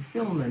emotional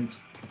fulfillment.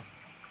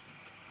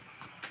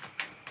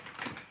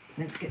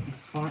 Let's get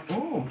this fine.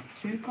 Oh,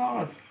 2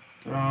 cards.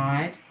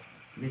 Right.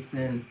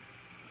 Listen.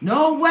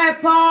 No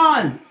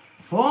weapon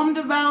formed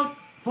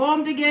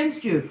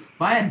against you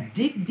by a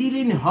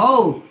dick-dealing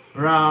hoe,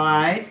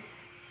 right,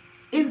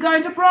 is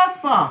going to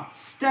prosper.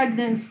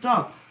 Stagnant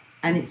stock.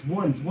 And it's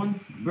wands.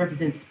 Wands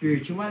represents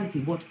spirituality.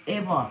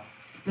 Whatever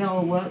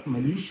spell work,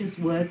 malicious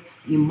words,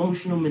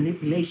 emotional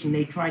manipulation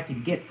they try to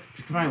get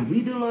to try and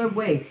wheedle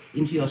away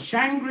into your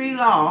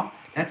Shangri-La,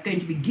 that's going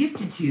to be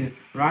gifted to you,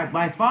 right,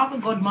 by Father,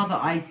 God, Mother,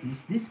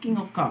 Isis, this King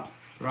of Cups,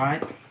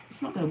 right?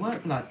 It's not going to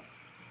work, blood.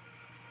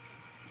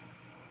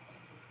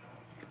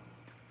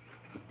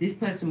 This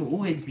person will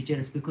always be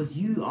jealous because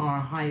you are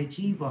a high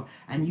achiever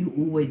and you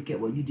always get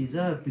what you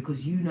deserve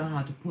because you know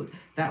how to put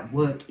that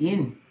work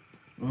in.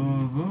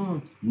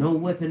 No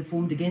weapon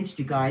formed against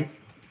you, guys.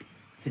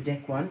 For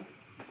deck 1.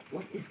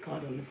 What's this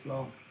card on the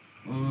floor?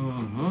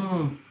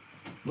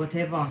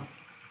 Whatever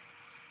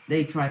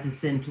they try to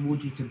send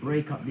towards you to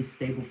break up this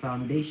stable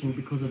foundation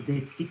because of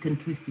their sick and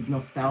twisted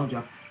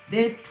nostalgia,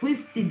 their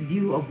twisted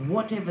view of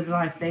whatever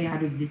life they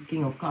had with this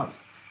King of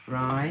Cups,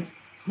 right?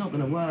 It's not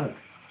going to work.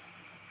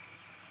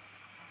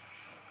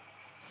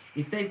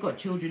 If they've got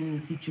children in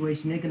the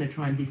situation, they're going to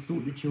try and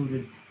distort the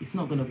children. It's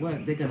not going to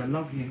work. They're going to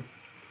love you.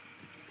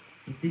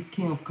 If this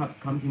King of Cups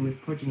comes in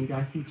with progeny,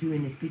 I see 2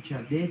 in this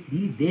picture, their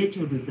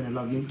children's going to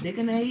love you. They're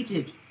going to hate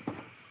it.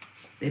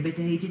 They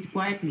better hate it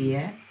quietly,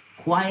 yeah?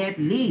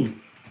 Quietly.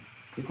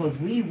 Because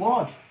we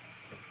what?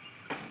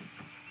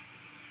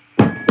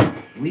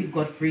 We've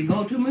got free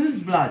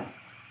go-to-moves, blood.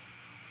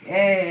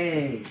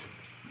 Hey.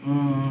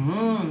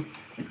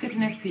 Let's get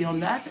an FP on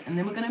that, and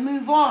then we're going to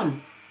move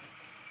on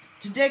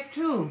to deck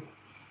 2.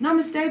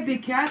 Namaste,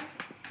 big cats.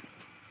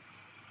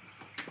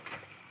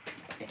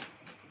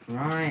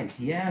 Right,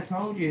 yeah, I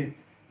told you.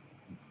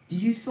 Did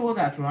you saw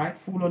that, right?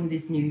 Fall on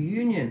this new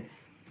union.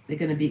 They're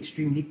going to be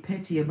extremely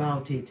petty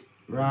about it,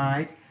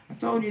 right? I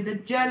told you, they're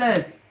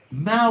jealous.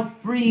 Mouth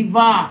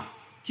breather.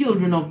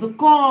 Children of the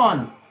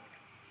corn.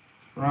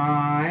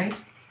 Right?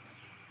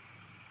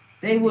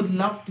 They would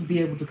love to be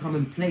able to come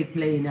and play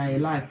in your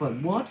life. But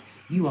what?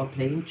 You are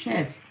playing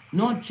chess,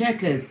 not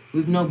checkers,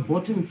 with no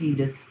bottom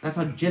feeders that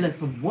are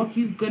jealous of what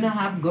you're going to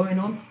have going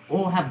on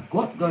or have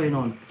got going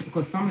on.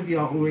 Because some of you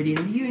are already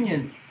in the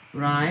union.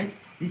 Right?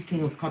 This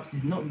King of Cups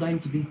is not going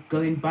to be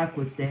going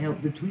backwards to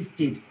help the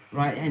twisted,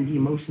 right, and the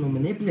emotional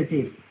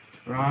manipulative,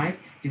 right?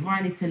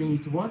 Divine is telling you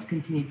to what?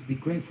 Continue to be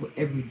grateful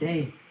every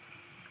day.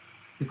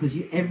 Because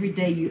every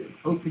day you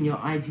open your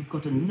eyes, you've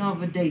got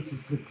another day to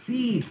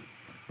succeed,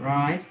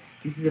 right?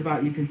 This is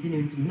about you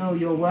continuing to know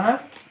your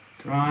worth,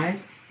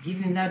 right?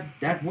 Giving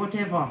that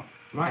whatever,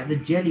 right? The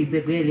jelly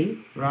belly,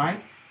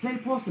 right? Play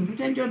possum,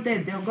 pretend you're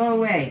dead, they'll go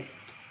away.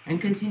 And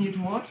continue to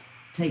what?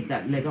 Take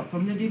that leg up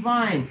from the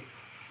divine.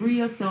 Free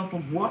yourself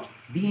of what?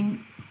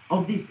 Being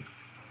of this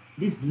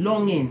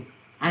longing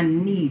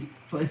and need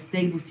for a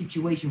stable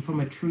situation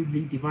from a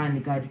truly divinely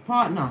guided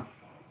partner.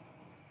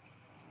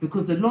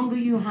 Because the longer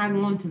you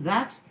hang on to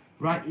that,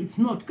 right, it's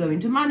not going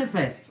to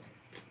manifest.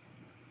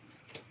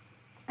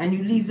 And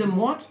you leave them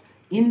what?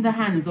 In the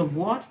hands of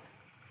what?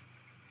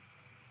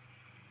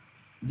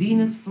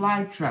 Venus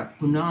flytrap,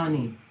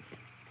 Punani.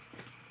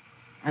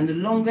 And the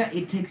longer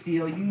it takes for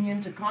your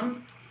union to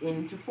come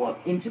into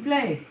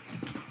play.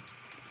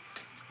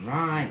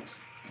 Right.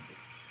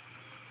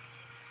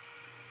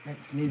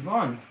 Let's move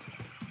on.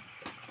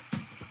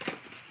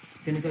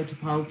 Gonna go to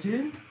pile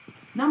 2.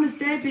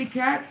 Namaste, big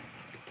cats.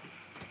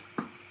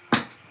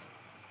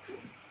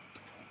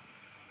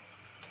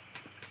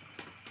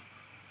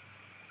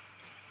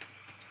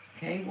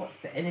 Okay, what's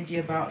the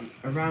energy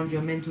around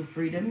your mental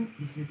freedom?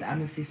 This is the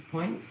amethyst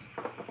points.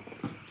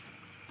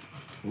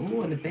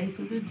 Oh, and the base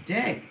of the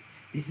deck.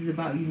 This is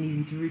about you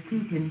needing to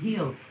recoup and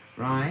heal,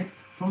 right?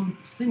 From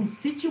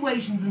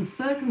situations and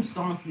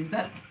circumstances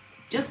that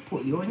just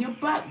put you on your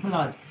back,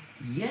 blood.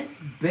 Yes,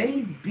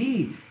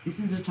 baby. This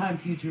is a time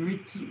for you to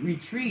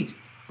retreat,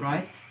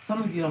 right?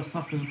 Some of you are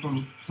suffering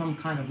from some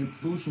kind of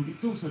exhaustion.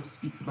 This also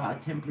speaks about a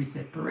temporary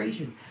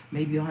separation.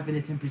 Maybe you're having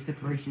a temporary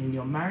separation in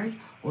your marriage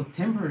or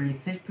temporarily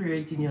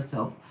separating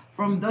yourself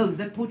from those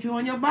that put you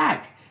on your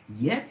back.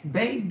 Yes,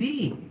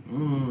 baby.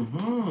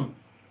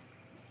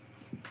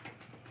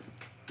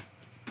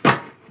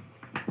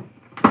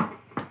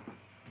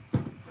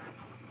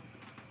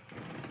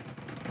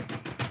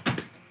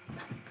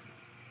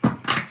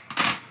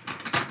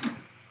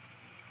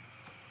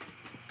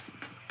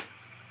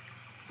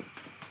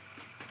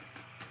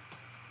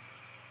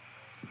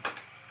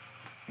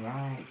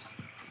 Right.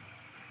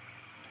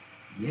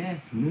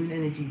 Yes, moon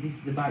energy. This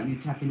is about you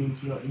tapping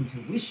into your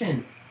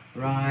intuition,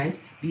 right?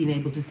 Being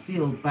able to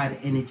feel bad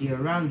energy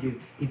around you.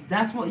 If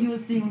that's what you were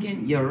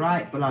thinking, you're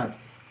right, blood.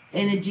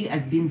 Energy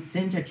has been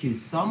sent at you.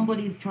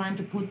 Somebody's trying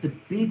to put the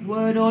big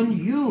word on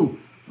you.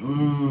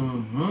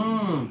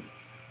 Moon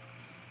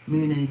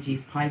energy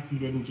is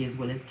Pisces energy as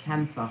well as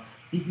Cancer.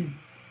 This is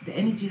the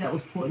energy that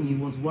was put on you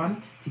was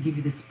one to give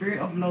you the spirit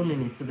of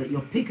loneliness so that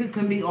your picker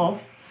can be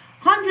off.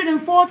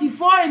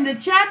 144 in the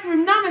chat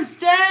room.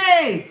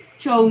 Namaste.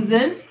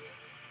 Chosen.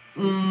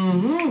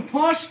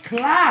 Posh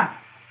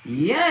clap.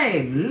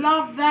 Yay.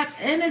 Love that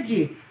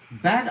energy.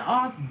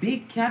 Badass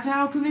big cat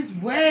alchemist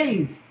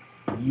ways.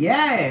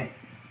 Yeah.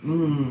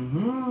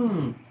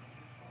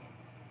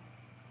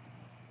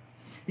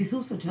 This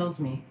also tells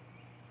me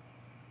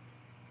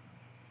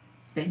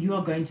that you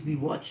are going to be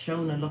what?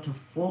 Shown a lot of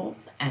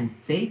false and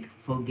fake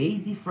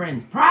fugazi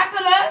friends.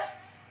 Pracalas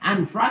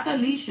and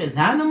pracalicious.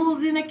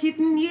 Animals in a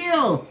kitten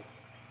yield.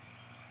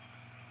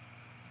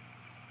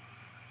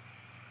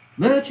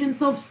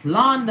 Merchants of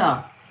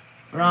slander.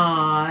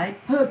 Right.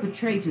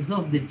 Perpetrators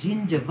of the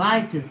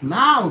gingivitis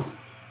mouth.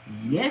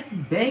 Yes,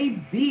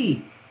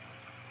 baby.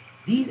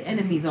 These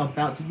enemies are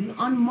about to be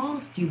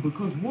unmasked you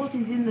because what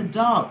is in the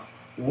dark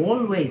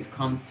always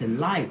comes to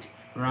light,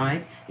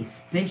 right?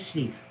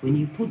 Especially when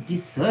you put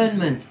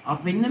discernment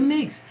up in the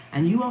mix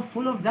and you are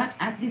full of that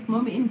at this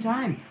moment in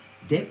time.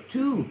 Deck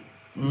 2.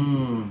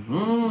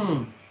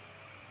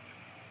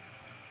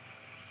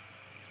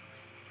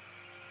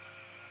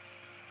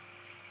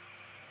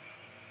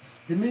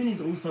 The moon is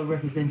also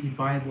represented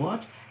by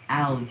what?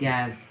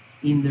 Algaz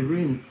in the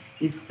runes.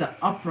 It's the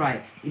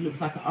upright. It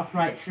looks like an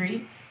upright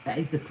tree. That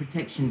is the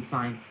protection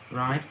sign,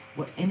 right?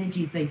 What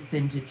energies they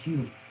sent at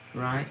you,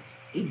 right?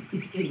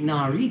 It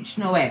not reach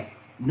nowhere.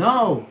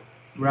 No,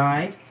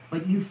 right?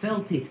 But you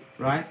felt it,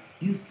 right?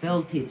 You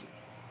felt it.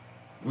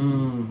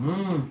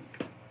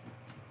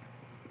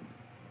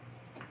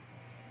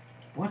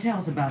 What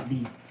else about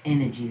these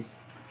energies,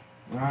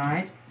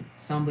 right?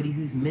 Somebody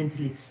who's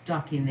mentally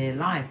stuck in their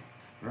life,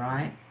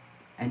 right?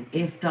 An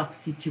effed up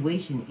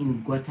situation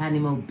in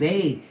Guantanamo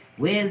Bay.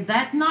 Where's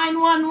that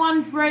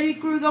 911 Freddy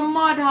Krueger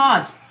mud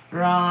hut,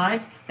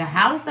 right? The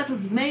house that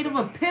was made of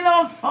a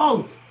pillar of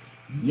salt.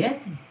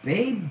 Yes,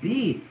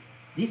 baby.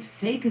 This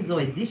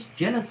fakeazoid, this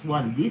jealous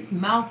one, this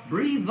mouth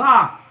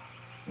breather.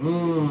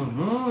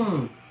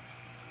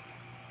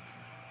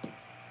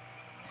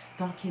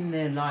 Stuck in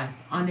their life,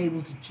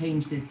 unable to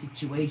change their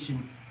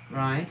situation,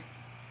 right?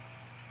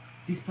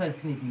 This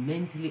person is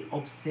mentally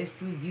obsessed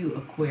with you,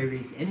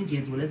 Aquarius energy,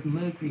 as well as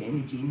Mercury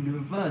energy in the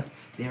reverse.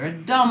 They're a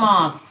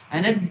dumbass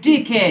and a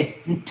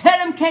dickhead. And tell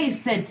them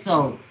Case said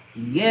so.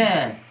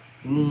 Yeah.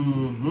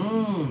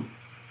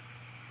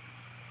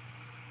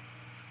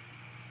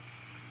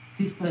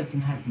 This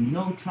person has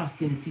no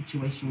trust in the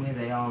situation where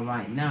they are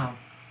right now.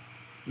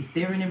 If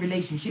they're in a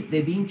relationship,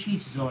 they're being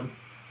cheated on.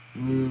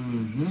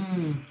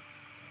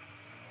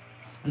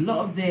 A lot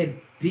of their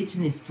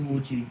bitterness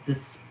towards you, the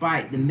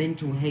spite, the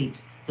mental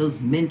hate, those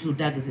mental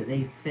daggers that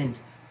they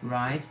sent,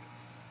 right,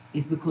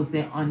 is because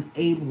they're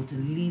unable to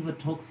leave a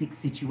toxic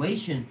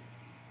situation.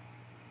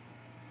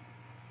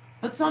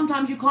 But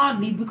sometimes you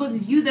can't leave because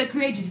it's you that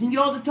created and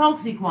you're the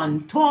toxic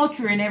one,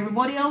 torturing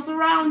everybody else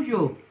around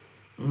you.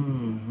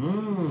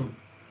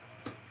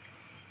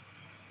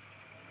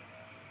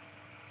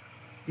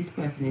 This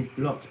person is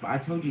blocked, but I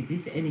told you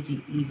this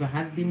energy either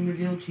has been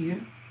revealed to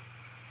you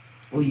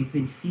or you've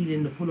been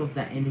feeling the pull of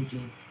that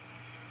energy.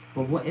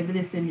 But whatever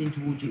they're sending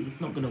towards you,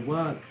 it's not going to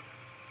work.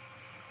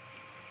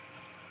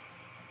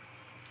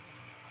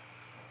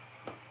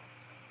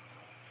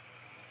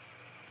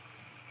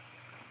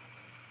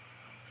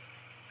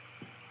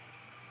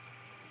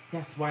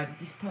 That's why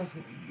this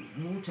person,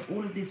 water,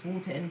 all of this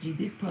water energy,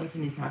 this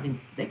person is having,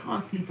 they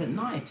can't sleep at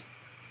night.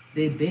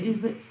 Their bed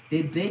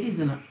is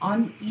an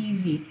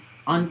uneasy.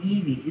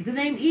 Is the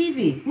name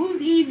Evie?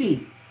 Who's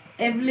Evie?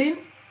 Evelyn?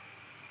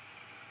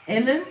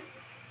 Ellen?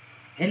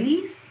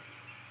 Elise?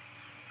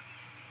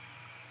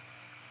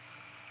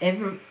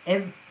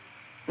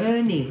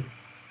 Ernie?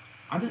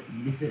 I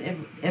don't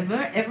listen.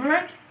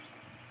 Everett?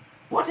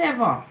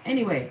 Whatever.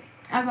 Anyway,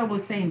 as I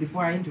was saying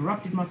before, I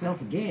interrupted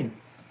myself again.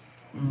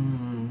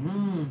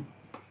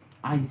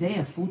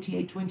 Isaiah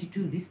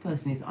 48:22. This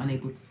person is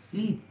unable to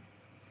sleep.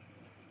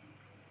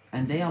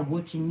 And they are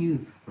watching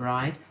you,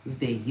 right, with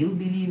their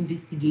hillbilly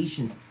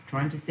investigations,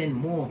 trying to send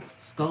more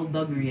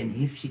skullduggery and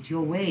hiff shit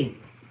your way.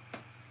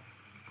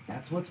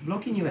 That's what's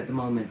blocking you at the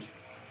moment.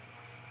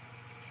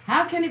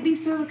 How can it be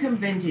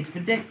circumvented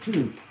for deck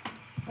 2?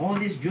 All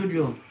this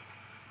juju.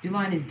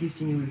 Divine is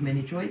gifting you with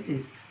many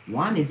choices.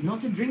 One is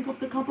not to drink off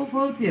the cup of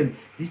opium.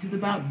 This is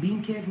about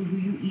being careful who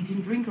you eat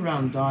and drink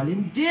around,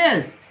 darling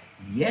dears.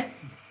 Yes,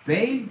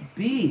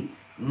 baby.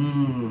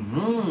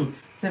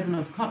 Seven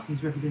of Cups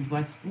is represented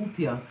by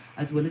Scorpio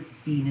as well as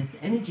Venus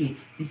energy.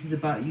 This is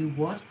about you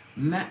what?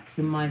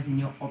 Maximizing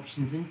your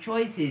options and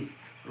choices,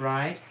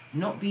 right?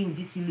 Not being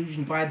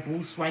disillusioned by a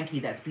bull swanky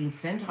that's been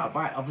sent out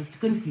by others to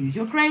confuse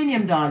your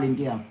cranium, darling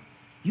dear.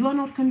 You are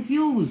not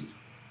confused.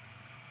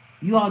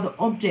 You are the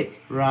object,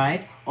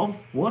 right, of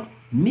what?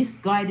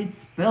 Misguided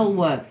spell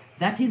work.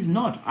 That is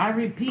not, I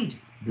repeat,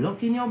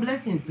 blocking your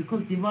blessings,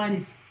 because divine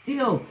is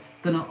still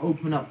going to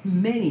open up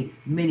many,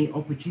 many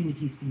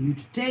opportunities for you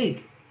to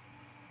take.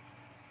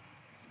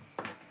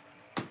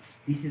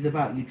 This is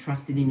about you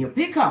trusting in your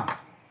picker.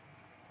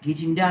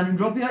 Getting down and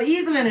drop your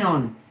eagle in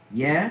on.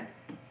 Yeah?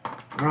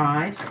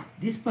 Right?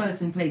 This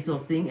person, place, or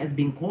thing has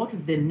been caught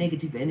with their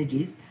negative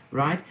energies.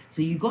 Right?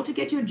 So you got to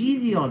get your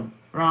Jeezy on.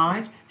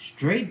 Right?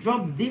 Straight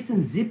drop this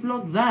and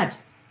ziplock that.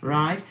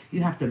 Right?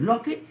 You have to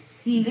lock it,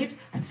 seal it,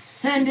 and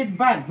send it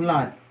back,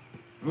 blood.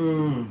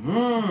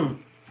 Don't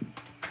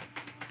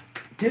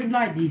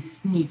like these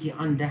sneaky,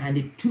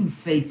 underhanded,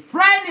 two-faced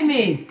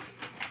frenemies.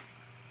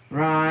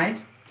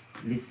 Right?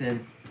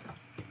 Listen.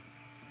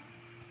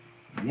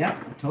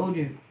 Yep, I told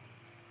you.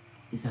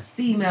 It's a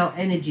female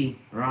energy,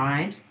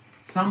 right?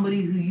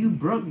 Somebody who you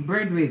broke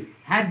bread with,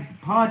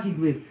 had partied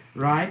with,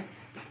 right?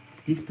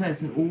 This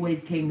person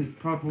always came with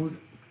troubles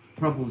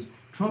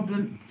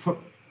and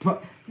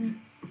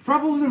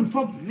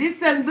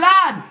listen,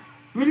 blood,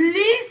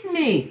 release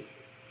me.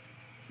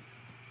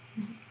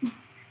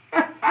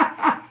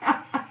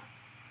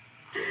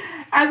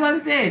 As I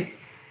said,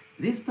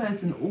 this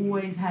person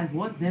always has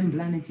what?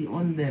 Zemblanity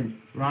on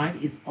them, right?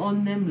 It's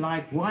on them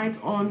like white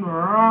on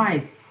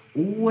rice.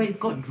 Always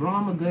got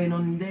drama going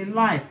on in their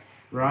life,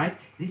 right?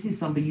 This is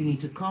somebody you need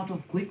to cut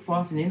off quick,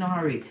 fast, and in a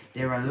hurry.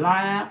 They're a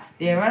liar.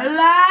 They're a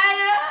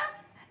liar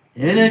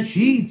and a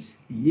cheat.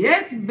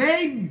 Yes,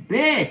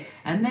 baby.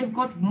 And they've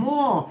got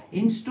more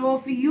in store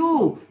for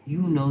you.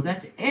 You know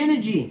that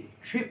energy.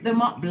 Trip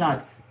them up,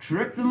 blood.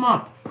 Trip them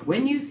up.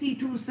 When you see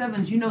 2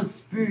 7s, you know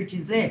spirit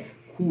is there.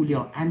 Call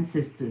your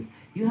ancestors.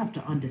 You have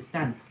to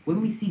understand,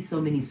 when we see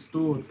so many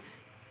swords,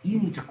 you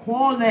need to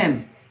call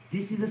them.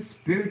 This is a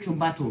spiritual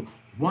battle,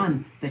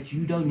 one that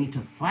you don't need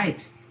to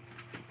fight.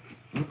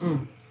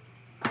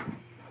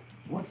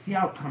 What's the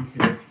outcome for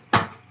this?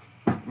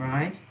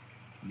 Right?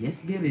 Yes,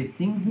 baby.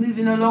 Things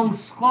moving along,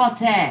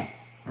 Scotty.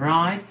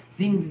 Right?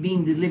 Things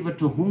being delivered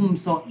to whom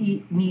so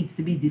it needs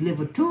to be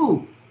delivered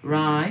to.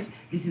 Right?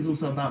 This is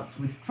also about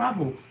swift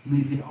travel,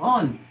 moving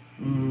on.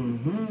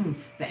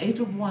 The 8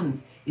 of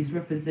Wands is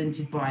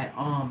represented by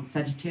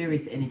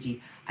Sagittarius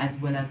energy as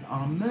well as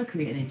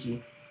Mercury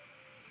energy.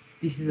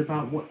 This is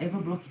about whatever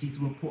blockages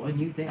were put on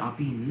you, they are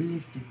being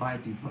lifted by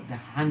the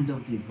hand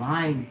of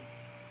divine.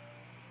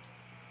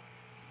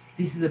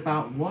 This is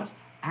about what?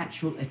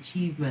 Actual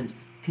achievement.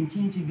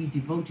 Continue to be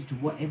devoted to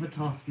whatever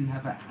task you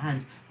have at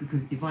hand,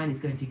 because divine is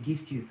going to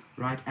gift you,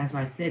 right? As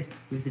I said,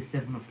 with the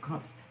 7 of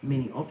Cups,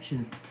 many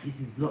options. This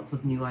is lots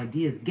of new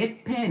ideas.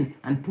 Get pen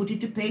and put it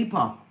to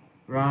paper.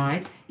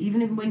 Right?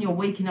 Even if when you're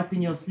waking up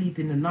in your sleep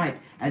in the night,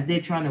 as they're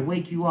trying to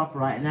wake you up,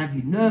 right, and have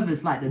you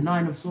nervous like the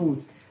 9 of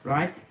Swords,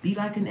 right? Be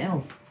like an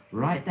elf.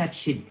 Write that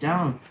shit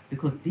down,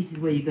 because this is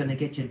where you're going to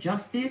get your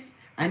justice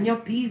and your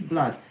peace,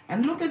 blood.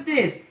 And look at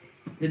this.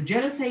 The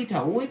jealous hater,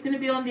 always going to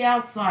be on the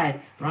outside,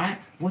 right?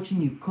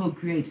 Watching you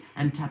co-create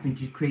and tap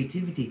into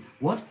creativity.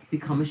 What?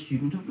 Become a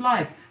student of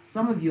life.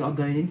 Some of you are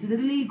going into the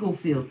legal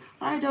field.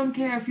 I don't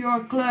care if you're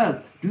a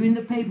clerk, doing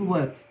the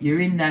paperwork. You're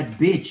in that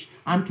bitch.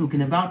 I'm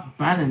talking about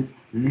balance,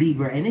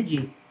 Libra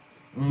energy.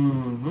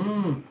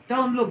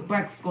 Don't look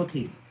back,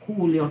 Scotty.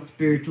 Call your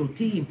spiritual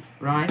team,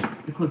 right?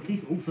 Because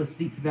this also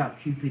speaks about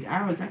Cupid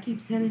arrows. I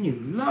keep telling you,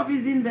 love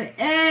is in the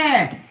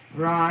air,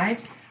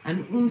 right?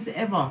 And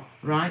whomsoever,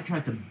 right,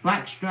 tried to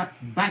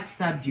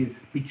backstab you,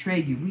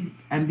 betrayed you,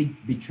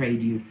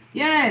 betrayed you.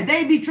 Yeah,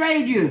 they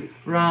betrayed you,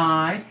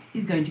 right?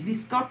 He's going to be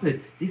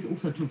scuppered. This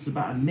also talks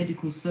about a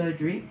medical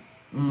surgery.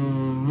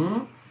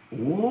 Oh,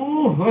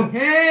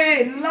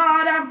 hey,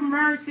 Lord have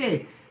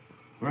mercy,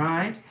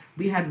 right?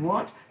 We had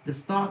what? The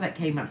star that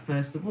came out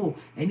first of all.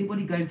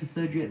 Anybody going for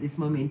surgery at this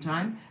moment in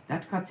time,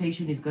 that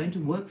cartation is going to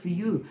work for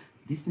you.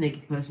 This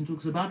naked person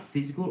talks about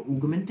physical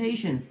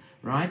augmentations,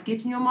 right?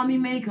 Getting your mommy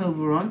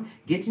makeover on,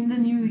 getting the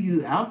new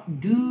you out.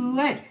 Do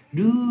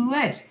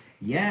it.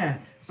 Yeah,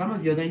 some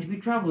of you are going to be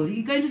traveling. Are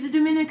you going to the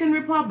Dominican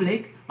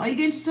Republic? Are you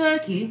going to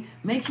Turkey?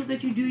 Make sure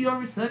that you do your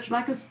research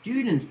like a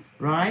student,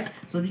 right?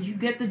 So that you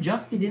get the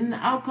justice in the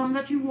outcome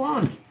that you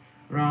want,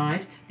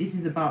 right? This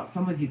is about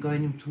some of you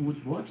going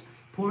towards what?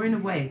 Pouring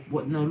away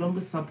what no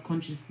longer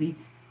subconsciously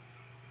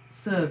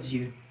serves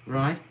you,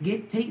 right?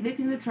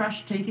 Letting the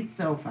trash take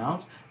itself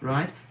out,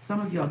 right?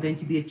 Some of you are going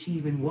to be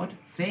achieving what?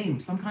 Fame,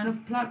 some kind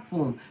of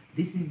platform.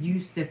 This is you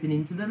stepping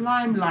into the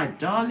limelight.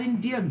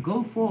 Darling dear,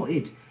 go for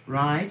it,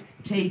 right?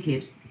 Take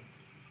it.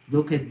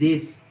 Look at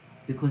this,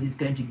 because it's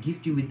going to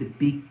gift you with the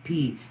big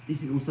P.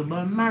 This is also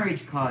about a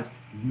marriage card.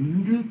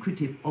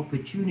 Lucrative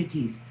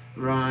opportunities,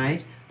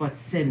 right? But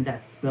send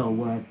that spell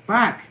word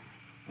back.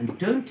 And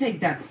don't take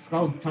that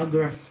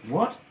skullduggerous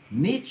what?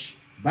 Mitch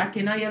back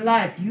in your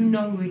life. You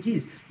know who it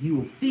is. You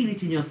will feel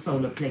it in your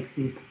solar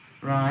plexus,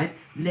 right?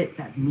 Let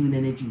that moon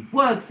energy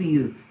work for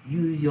you.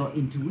 Use your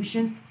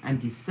intuition and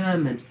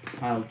discernment,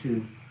 pile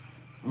 2.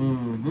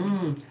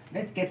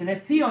 Let's get an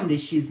FP on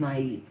this, she's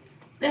naive.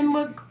 Then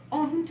we're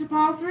on to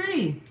pile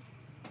 3.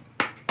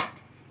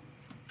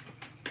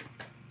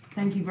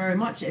 Thank you very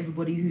much,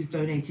 everybody who's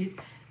donated.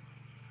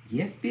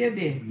 Yes,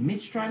 baby.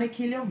 Mitch trying to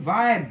kill your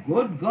vibe.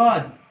 Good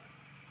God.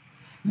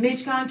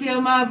 Mitch can't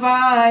kill my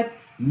vibe.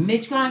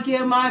 Mitch can't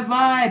kill my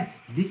vibe.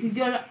 This is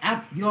your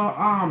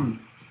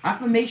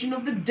affirmation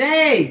of the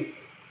day.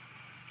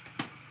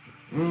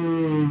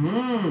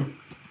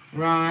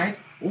 Right.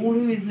 All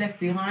who is left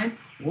behind,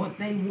 what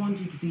they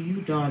wanted for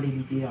you,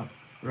 darling dear,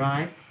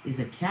 right, is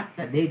a cap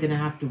that they're gonna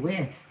have to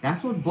wear.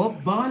 That's what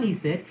Bob Marley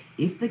said.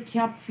 If the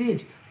cap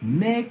fit,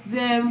 make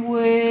them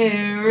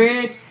wear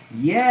it.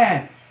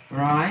 Yeah.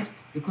 Right?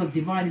 Because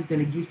divine is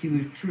going to gift you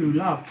with true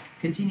love.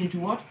 Continue to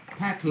what?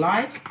 Pack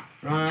light,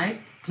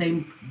 right?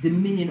 Claim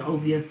dominion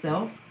over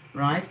yourself,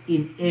 right?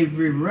 In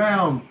every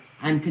realm.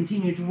 And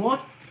continue to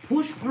what?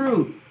 Push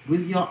through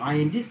with your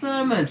iron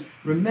discernment.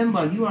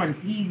 Remember, you are an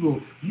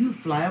eagle. You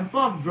fly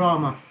above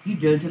drama. You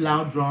don't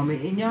allow drama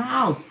in your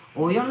house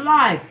or your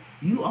life.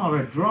 You are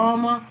a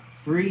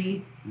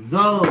drama-free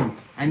zone.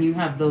 And you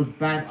have those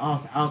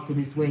badass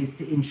alchemist ways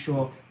to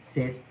ensure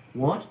said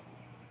what?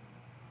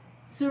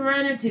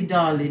 Serenity,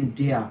 darling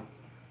dear.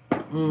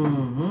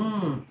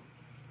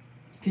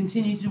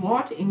 Continue to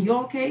what? In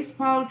your case,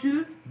 pile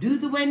 2, do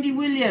the Wendy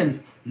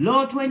Williams.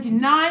 Law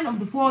 29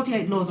 of the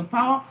 48 laws of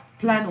power.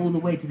 Plan all the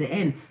way to the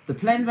end. The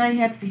plan that I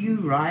had for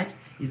you, right,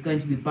 is going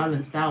to be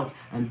balanced out.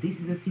 And this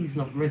is a season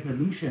of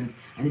resolutions.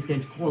 And it's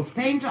going to cause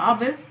pain to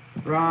others,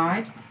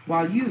 right?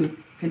 While you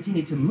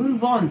continue to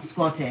move on,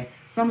 Scotty.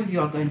 Some of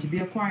you are going to be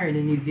acquiring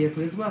a new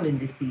vehicle as well in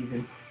this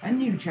season. A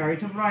new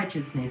chariot of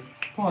righteousness.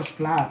 Posh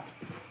clap.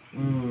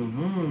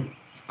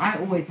 I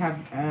always have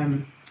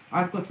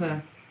I've got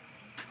a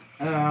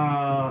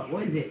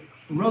what is it,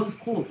 rose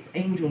quartz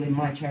angel in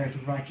my chariot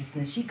of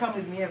righteousness. She come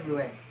with me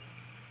everywhere.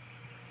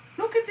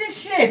 Look at this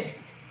shit.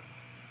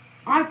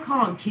 I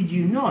can't kid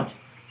you not.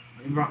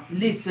 Right,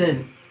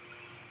 listen,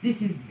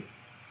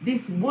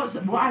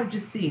 what I've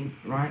just seen,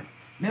 right?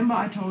 Remember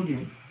I told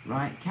you,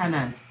 right,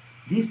 Canas,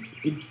 this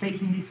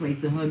facing this way is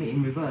the Hermit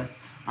in reverse.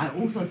 I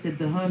also said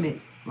the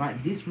Hermit, right,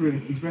 this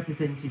rune is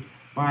represented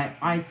by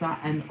Isa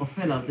and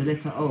Othello, the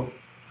letter O.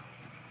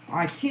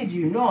 I kid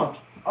you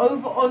not.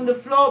 Over on the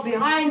floor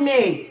behind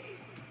me.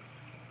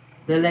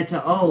 The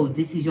letter O.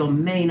 This is your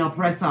main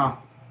oppressor.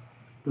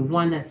 The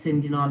one that's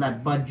sending all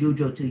that bad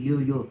juju to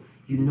you.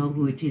 You know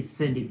who it is.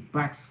 Send it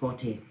back,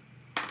 Scotty.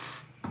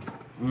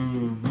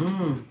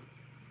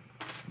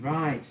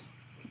 Right.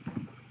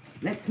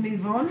 Let's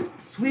move on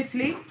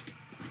swiftly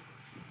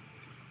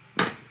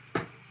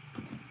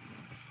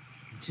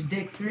to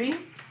deck 3.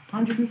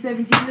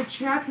 170 in the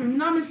chat room.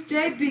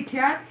 Namaste, big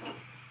cats.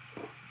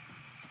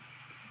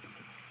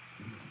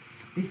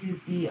 This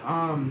is the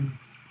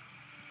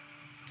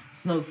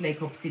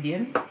snowflake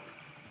obsidian.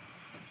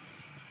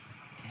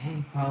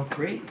 Okay, pile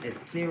 3.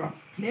 Let's clear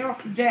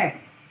off the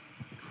deck.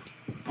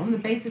 On the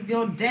base of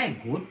your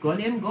deck, good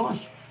golly and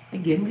gosh.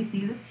 Again, we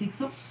see the 6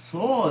 of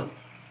swords.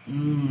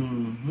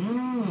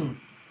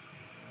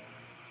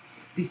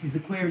 This is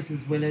Aquarius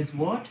as well as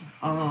what?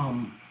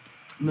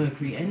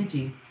 Mercury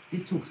energy.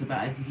 This talks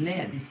about a delay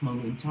at this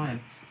moment in time.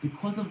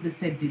 Because of the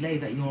said delay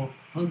that you're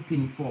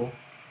hoping for,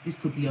 this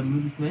could be a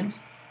movement,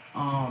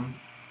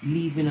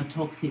 leaving a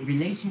toxic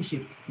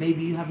relationship.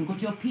 Maybe you haven't got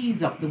your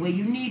P's up the way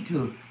you need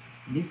to.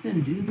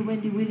 Listen, do the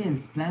Wendy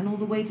Williams. Plan all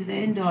the way to the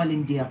end,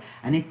 darling dear.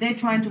 And if they're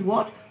trying to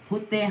what?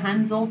 Put their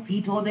hands or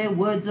feet or their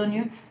words on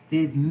you,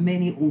 there's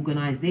many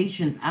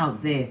organizations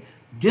out there.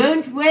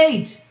 Don't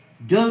wait.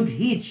 Don't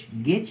hitch.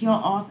 Get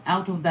your ass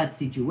out of that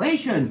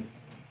situation.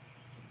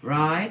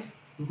 Right?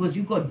 Because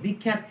you've got big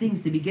cat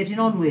things to be getting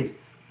on with.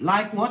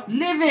 Like what?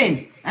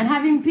 Living and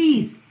having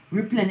peace.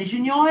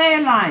 Replenishing your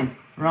hairline.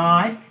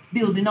 Right?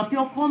 Building up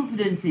your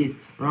confidences.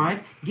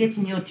 Right?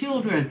 Getting your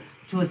children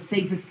to a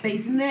safer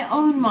space in their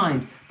own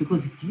mind.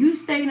 Because if you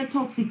stay in a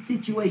toxic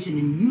situation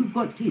and you've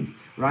got kids,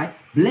 right?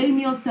 Blame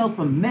yourself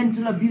for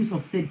mental abuse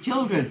of said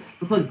children.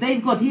 Because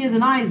they've got ears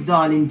and eyes,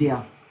 darling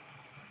dear.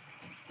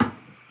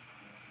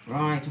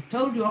 Right, I've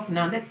told you off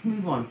now. Let's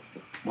move on.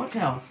 What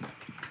else?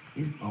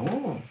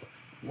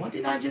 What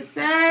did I just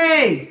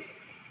say?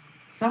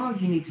 Some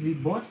of you need to be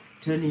what?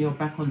 Turning your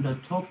back on the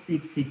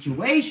toxic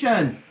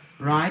situation,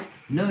 right?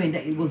 Knowing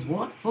that it was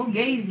what?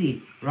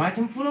 Fugazi, right?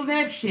 And full of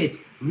F shit.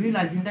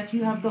 Realizing that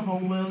you have the whole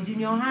world in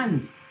your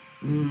hands.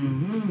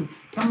 Some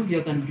of you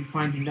are going to be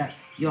finding that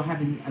you're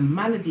having a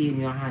malady in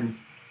your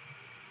hands.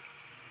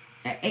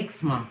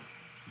 Eczema.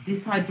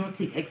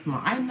 Dyshydrotic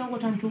eczema. I know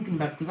what I'm talking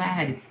about because I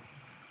had it.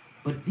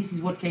 But this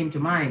is what came to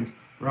mind.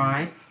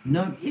 Right?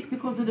 No, it's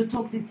because of the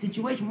toxic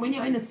situation. When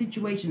you're in a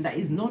situation that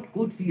is not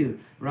good for you,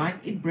 right?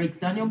 It breaks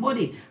down your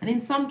body. And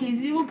in some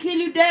cases, it will kill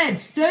you dead.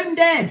 Stone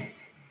dead.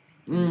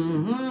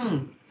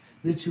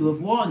 The Two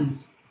of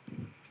Wands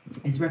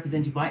is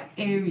represented by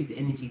Aries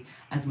energy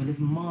as well as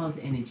Mars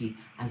energy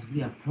as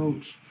we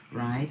approach,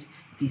 right,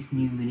 this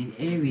new moon in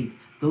Aries.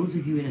 Those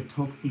of you in a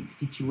toxic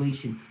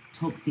situation,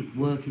 toxic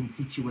working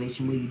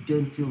situation where you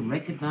don't feel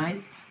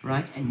recognized,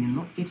 right, and you're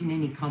not getting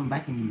any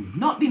comeback and you'll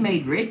not be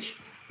made rich,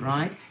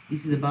 right?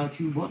 This is about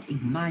you, what?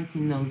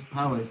 Igniting those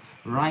powers,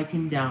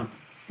 writing down,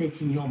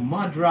 setting your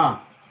mudra,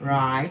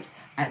 right?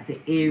 at the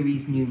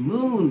Aries new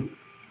moon,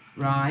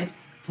 right?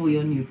 For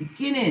your new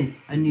beginning,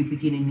 a new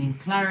beginning in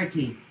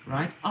clarity,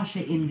 right? Usher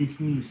in this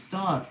new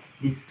start,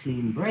 this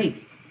clean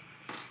break.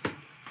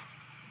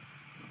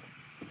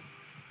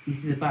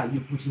 This is about you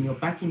putting your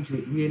back into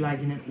it,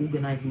 realizing and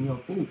organizing your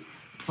thoughts,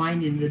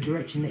 finding the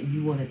direction that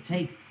you want to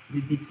take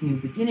with this new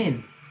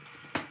beginning.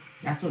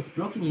 That's what's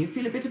blocking you. You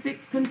feel a bit of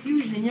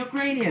confusion in your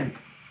cranium,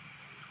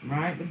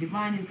 right? The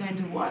divine is going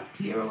to what?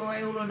 Clear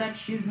away all of that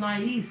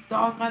shiznai,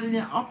 star card in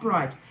it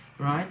upright,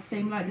 right?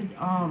 Same like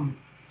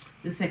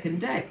the second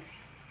deck.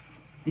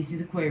 This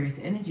is Aquarius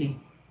energy.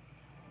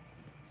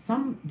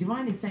 Some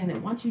divine is saying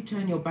that once you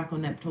turn your back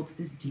on that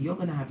toxicity, you're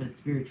going to have a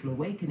spiritual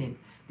awakening.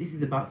 This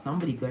is about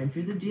somebody going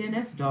through the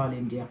DNS,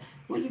 darling dear.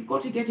 Well, you've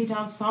got to get it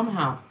out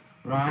somehow,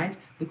 right?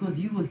 Because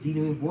you was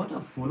dealing with what?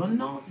 A full-on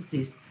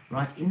narcissist,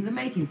 right? In the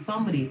making,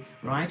 somebody,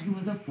 right, who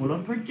was a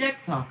full-on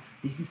projector.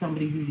 This is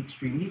somebody who's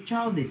extremely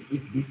childish.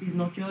 If this is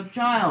not your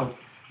child,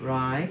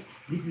 right?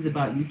 This is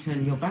about you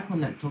turning your back on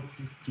that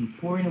toxicity,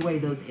 pouring away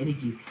those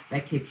energies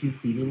that kept you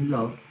feeling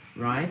low,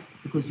 right?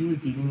 Because you was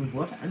dealing with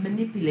what? A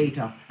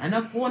manipulator and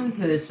a con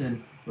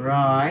person,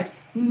 right?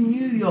 Who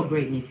knew your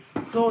greatness,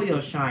 saw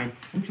your shine,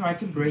 and tried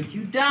to break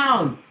you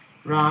down,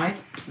 right?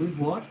 With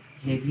what?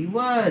 Heavy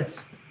words.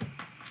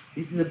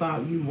 This is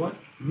about you what?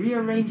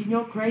 Rearranging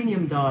your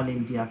cranium,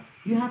 darling dear.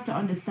 You have to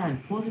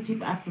understand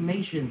positive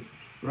affirmations,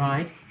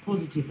 right?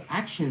 Positive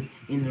actions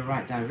in the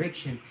right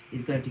direction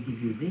is going to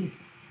give you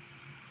this.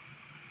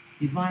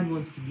 Divine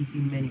wants to give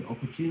you many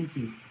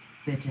opportunities,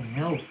 better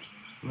health,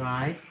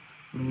 right?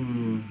 A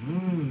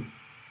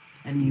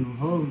new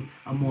home,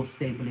 a more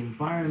stable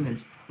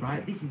environment,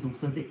 right? This is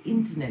also the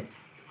internet.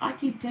 I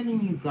keep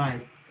telling you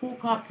guys,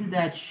 hook up to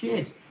that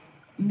shit.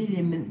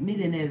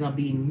 Millionaires are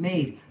being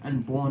made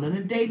and born on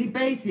a daily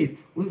basis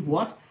with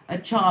what? A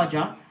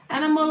charger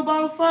and a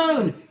mobile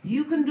phone.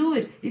 You can do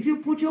it if you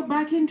put your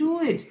back into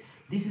it.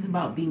 This is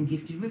about being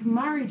gifted with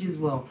marriage as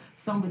well.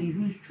 Somebody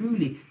who's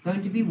truly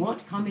going to be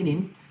what? Coming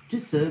in to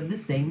serve the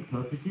same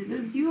purposes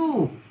as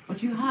you.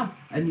 But you have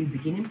a new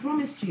beginning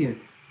promised to you,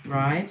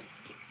 right?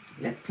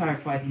 Let's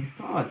clarify these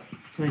cards.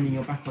 Turning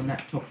your back on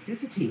that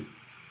toxicity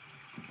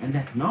and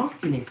that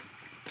nastiness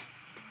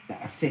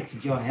that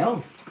affected your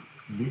health.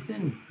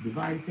 Listen,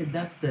 divine said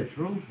that's the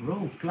truth.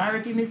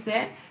 Clarity, miss,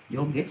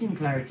 you're getting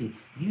clarity.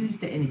 Use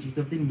the energies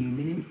of the new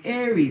moon in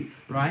Aries,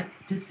 right,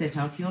 to set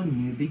out your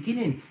new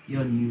beginning,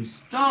 your new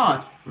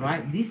start,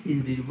 right? This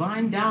is the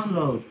divine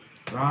download,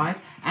 right?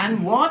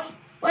 And what?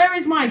 Where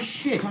is my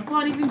shit? I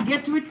can't even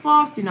get to it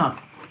fast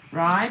enough,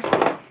 right?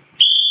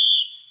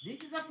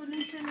 This is a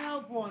Phoenician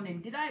health warning.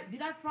 Did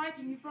I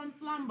frighten you from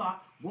slumber?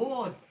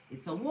 Good.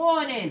 It's a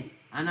warning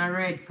and a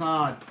red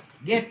card.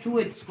 Get to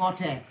it,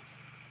 Scotty.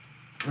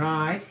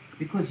 Right?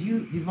 Because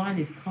you, divine,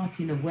 is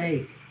cutting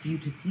away for you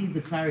to see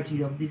the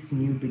clarity of this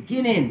new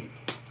beginning.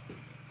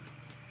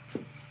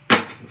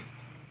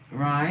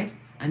 Right?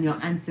 And your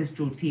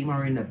ancestral team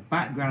are in the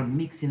background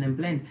mixing and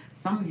blend.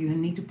 Some of you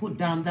need to put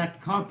down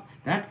that cup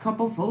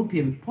of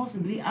opium,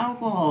 possibly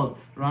alcohol,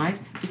 right?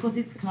 Because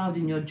it's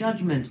clouding your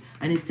judgment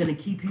and it's going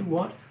to keep you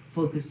what?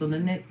 Focused on the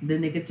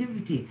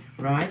negativity,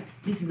 right?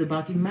 This is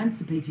about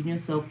emancipating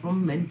yourself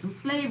from mental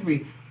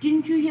slavery.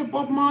 Didn't you hear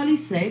Bob Marley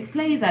say,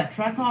 play that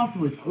track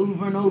afterwards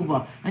over and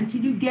over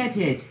until you get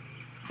it,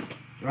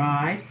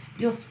 right?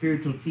 Your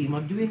spiritual team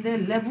are doing their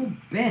level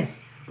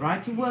best,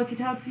 right, to work it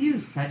out for you.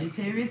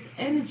 Sagittarius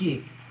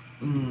energy.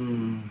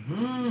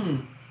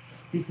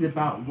 This is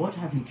about what?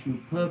 Having true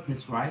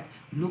purpose, right?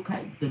 Look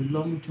at the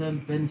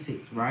long-term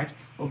benefits, right,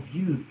 of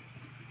you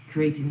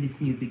creating this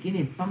new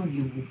beginning. Some of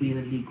you will be in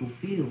a legal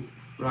field,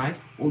 right?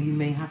 Or you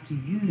may have to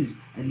use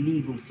a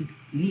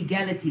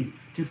legalities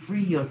to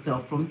free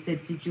yourself from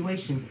said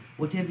situation.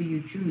 Whatever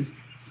you choose,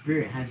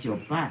 Spirit has your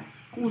back.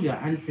 Call your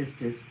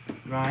ancestors,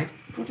 right?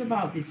 What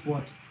about this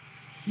what?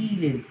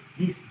 Healing,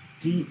 this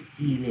deep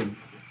healing.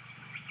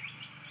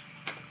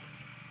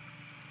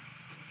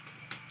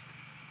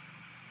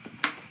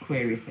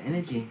 Aquarius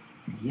energy.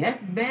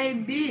 Yes,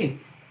 baby.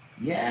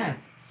 Yeah,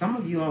 some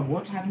of you are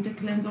what? Having to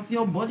cleanse off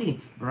your body,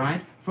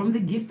 right? From the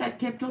gift that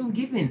kept on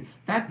giving.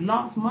 That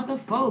last mother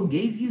foe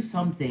gave you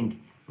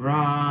something,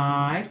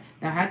 right?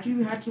 That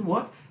you had to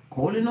what?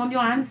 Calling on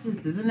your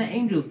ancestors and the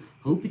angels.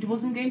 Hope it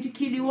wasn't going to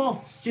kill you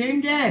off.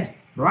 Stone dead.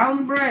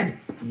 Brown bread.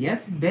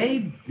 Yes,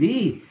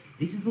 baby.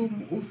 This is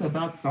also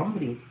about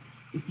somebody.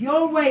 If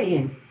you're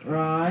waiting,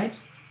 right,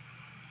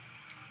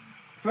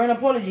 for an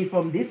apology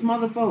from this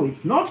mother foe,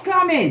 it's not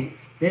coming.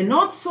 They're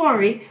not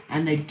sorry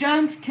and they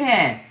don't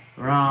care.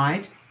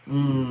 Right?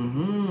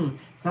 Some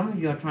of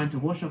you are trying to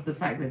wash off the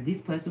fact that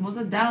this person was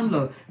a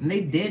download and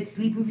they dared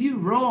sleep with you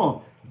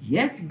raw.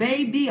 Yes,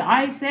 baby,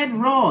 I said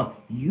raw.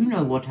 You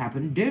know what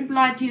happened. Don't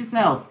lie to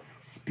yourself.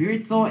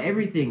 Spirit saw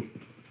everything.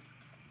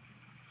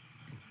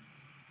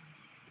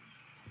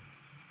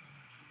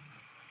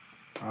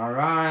 All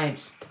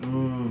right.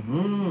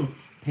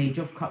 Page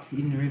of Cups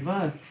in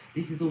reverse.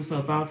 This is also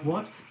about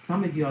what?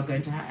 Some of you are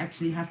going to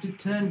actually have to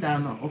turn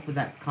down the offer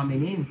that's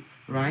coming in,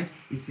 right?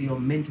 It's for your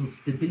mental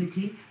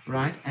stability,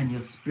 right? And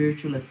your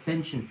spiritual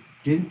ascension.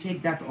 Don't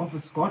take that off a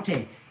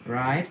Scotty,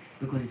 right?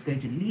 Because it's going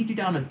to lead you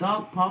down a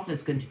dark path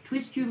that's going to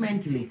twist you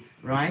mentally,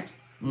 right?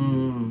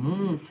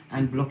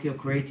 And block your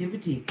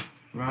creativity,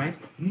 right?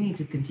 You need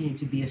to continue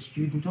to be a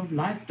student of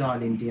life,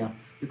 darling dear,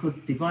 because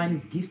divine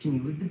is gifting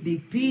you with the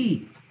big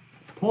P.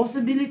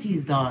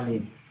 Possibilities,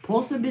 darling.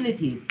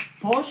 Possibilities.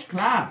 Posh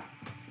clap.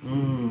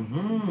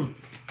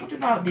 What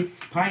about this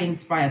Spy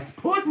Inspire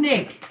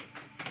Sputnik?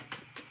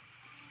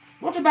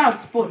 What about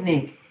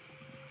Sputnik?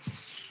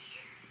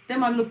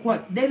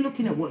 They're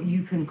looking at what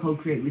you can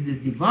co-create with the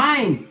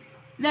divine.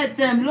 Let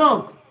them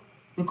look.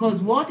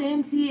 Because what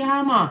MC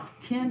Hammer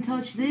can't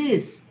touch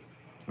this.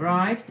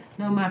 Right?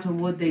 No matter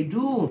what they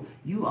do,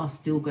 you are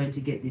still going to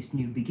get this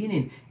new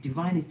beginning.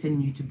 Divine is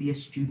telling you to be a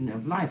student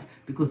of life,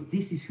 because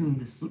this is whom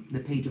the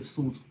Page of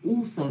Swords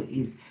also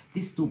is.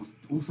 This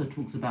also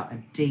talks about a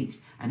date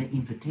and an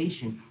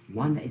invitation,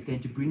 one that is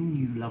going to bring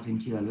new love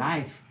into your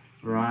life,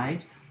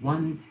 right?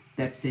 One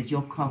that says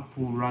your cup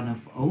will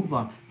runneth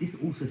over. This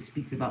also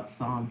speaks about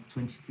Psalms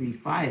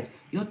 23:5.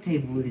 Your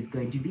table is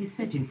going to be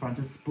set in front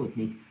of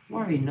Sputnik.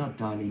 Worry not,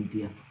 darling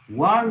dear.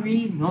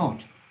 Worry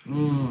not.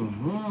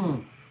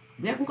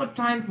 We haven't got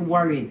time for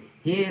worrying.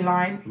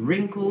 Hairline,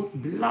 wrinkles,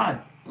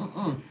 blood.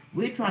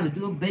 We're trying to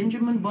do a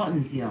Benjamin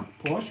Buttons here.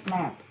 Posh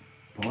clap.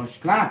 Posh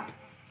clap.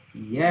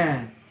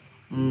 Yeah.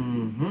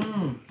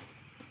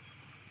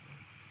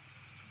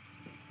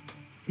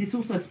 This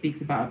also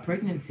speaks about a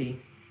pregnancy.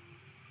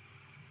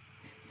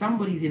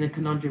 Somebody's in a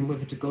conundrum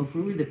whether to go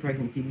through with the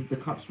pregnancy with the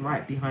cups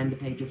right behind the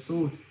Page of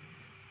Swords.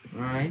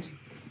 Right?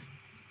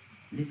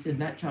 Listen,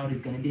 that child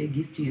is going to be a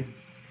gift to you.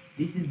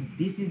 This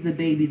is the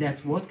baby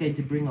that's what going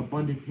to bring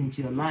abundance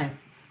into your life,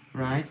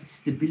 right?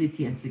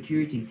 Stability and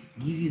security.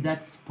 Give you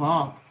that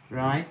spark,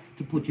 right?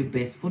 To put your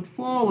best foot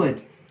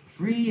forward.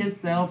 Free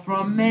yourself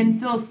from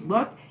mental,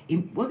 what?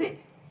 Was it?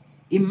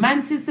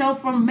 Emancipate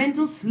yourself from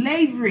mental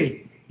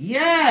slavery.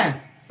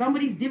 Yeah.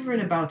 Somebody's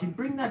different about it.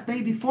 Bring that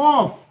baby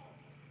forth.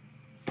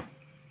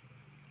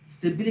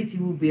 Stability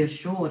will be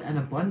assured and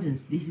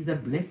abundance. This is a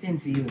blessing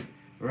for you,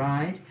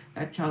 right?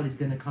 That child is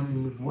going to come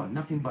in with what?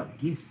 Nothing but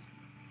gifts.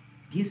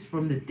 Gifts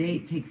from the day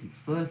it takes its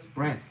first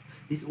breath.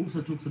 This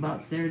also talks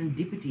about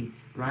serendipity,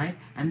 right?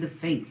 And the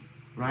fates,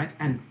 right?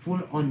 And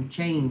full-on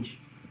change.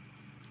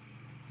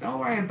 Don't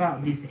worry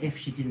about this F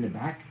shit in the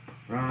back,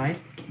 right?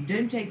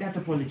 Don't take that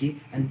apology,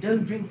 and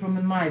don't drink from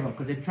the miver,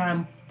 because they try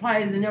and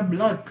poison your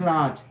blood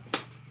clot.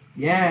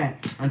 Yeah,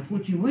 and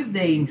put you with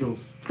the angels.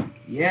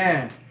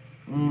 Yeah.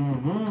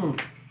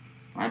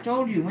 I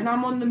told you, when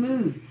I'm on the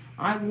move,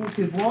 I walk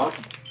with what?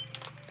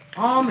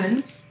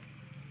 Almonds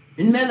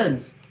and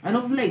melons. And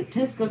of late,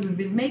 Tesco's have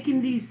been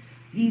making these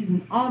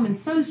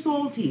almonds so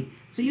salty.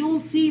 So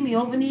you'll see me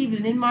of an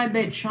evening in my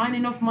bed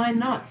shining off my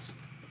nuts.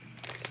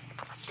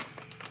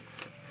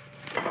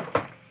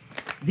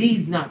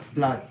 These nuts,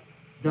 blood.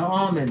 The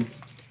almonds.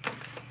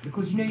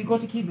 Because, you know, you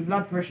got to keep the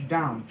blood pressure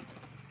down.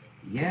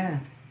 Yeah.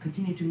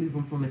 Continue to move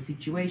on from a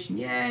situation.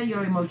 Yeah,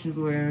 your emotions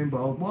were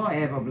involved.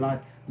 Whatever,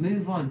 blood.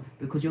 Move on,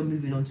 because you're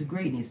moving on to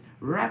greatness.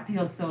 Wrap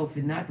yourself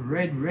in that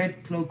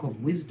red cloak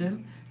of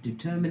wisdom,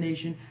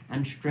 determination,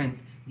 and strength.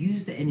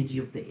 Use the energy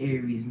of the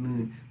Aries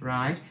moon,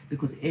 right?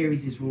 Because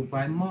Aries is ruled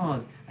by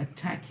Mars.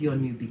 Attack your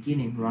new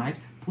beginning, right?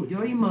 Put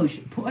your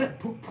emotion,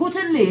 put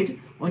a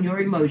lid on your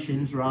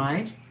emotions,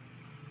 right?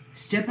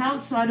 Step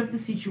outside of the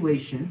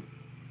situation,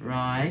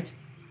 right?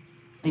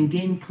 And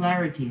gain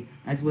clarity,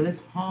 as well as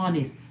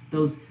harness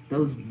those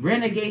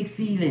renegade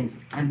feelings,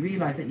 and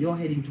realize that you're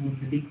heading towards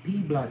the big P,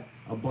 blood.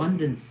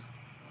 Abundance.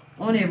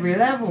 On every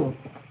level.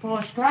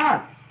 Posh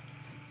clap.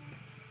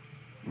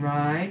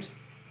 Right?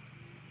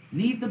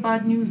 Leave the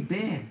bad news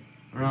bare.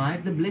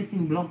 Right? The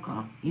blessing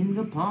blocker in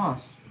the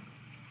past.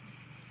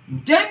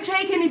 Don't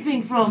take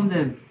anything from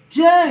them.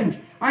 Don't.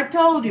 I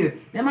told you.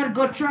 They might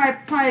go try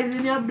pies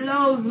in your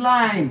blows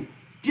line.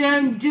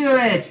 Don't do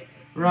it.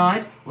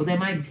 Right? Or they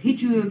might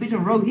hit you with a bit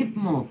of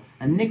rohypnol.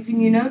 And next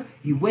thing you know,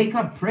 you wake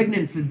up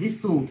pregnant for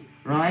this sort.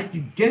 Right?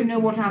 You don't know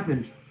what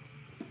happened.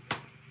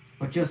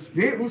 But your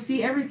spirit will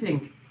see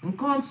everything and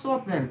can't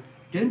stop them.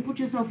 Don't put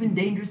yourself in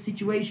dangerous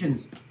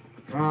situations.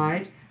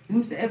 Right?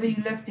 Whomsoever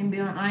you left in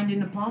behind in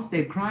the past,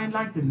 they're crying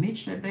like the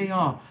Mitch that they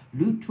are.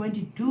 Luke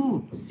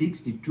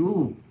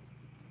 22:62.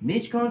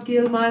 Mitch can't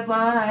kill my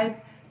vibe.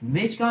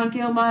 Mitch can't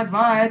kill my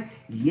vibe.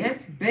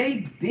 Yes,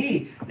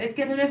 baby. Let's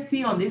get an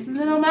FP on this and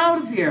then I'm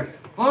out of here.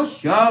 For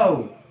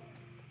show.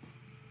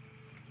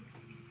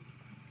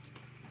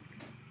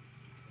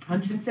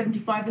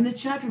 175 in the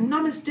chat room.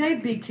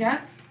 Namaste, big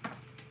cats.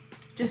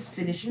 Just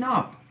finishing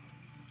up.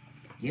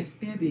 Yes,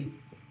 baby.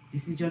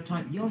 This is your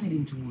time. You're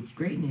heading towards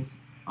greatness.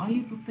 Are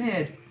you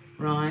prepared?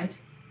 Right?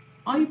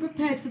 Are you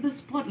prepared for the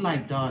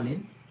spotlight,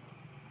 darling?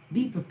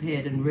 Be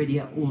prepared and ready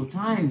at all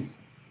times.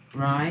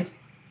 Right?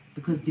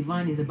 Because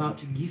divine is about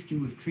to gift you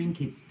with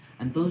trinkets.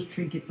 And those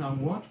trinkets are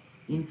what?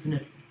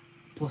 Infinite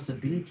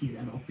possibilities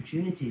and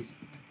opportunities.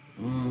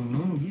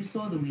 You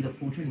saw the Wheel of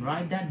Fortune.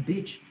 Ride that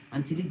bitch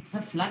until it's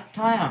a flat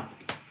tire.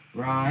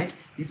 Right?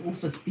 This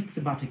also speaks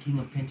about a King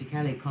of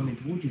Pentacles coming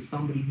towards you,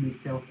 somebody who is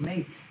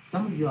self-made.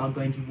 Some of you are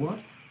going to what?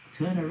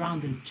 turn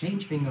around and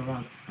change things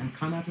around and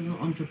come out as an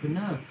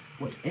entrepreneur.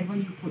 Whatever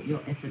you put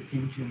your efforts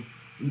into,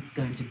 it's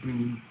going to bring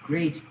you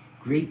great,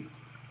 great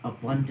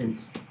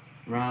abundance,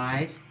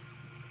 right?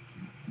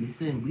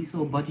 Listen, we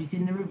saw budget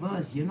in the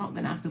reverse. You're not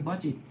going to have to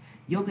budget.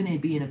 You're going to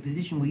be in a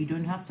position where you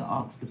don't have to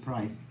ask the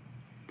price.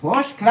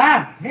 Posh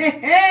clap. Hey,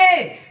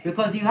 hey.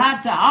 Because you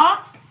have to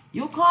ask,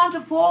 you can't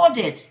afford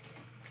it.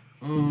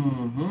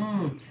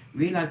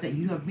 Realize that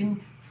you have been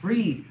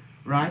freed,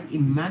 right?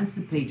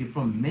 Emancipated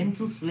from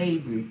mental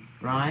slavery,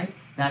 right?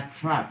 That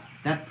trap,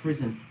 that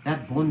prison,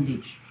 that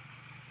bondage.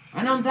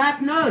 And on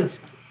that note,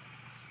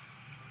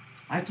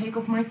 I take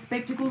off my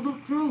spectacles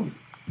of truth.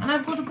 And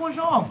I've got to push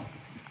off.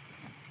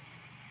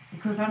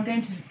 Because I'm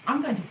going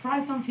to fry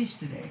some fish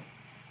today.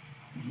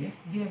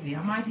 Yes, Gabby.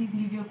 I might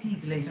even give you a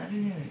peek later. I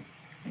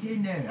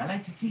don't know. I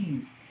like to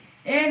tease.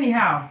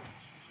 Anyhow,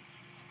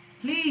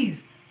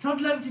 please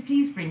toddle over to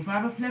Teesprings, where I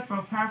have a plethora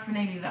of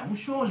paraphernalia that will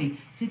surely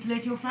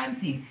titillate your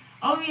fancy.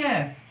 Oh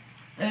yeah,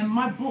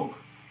 my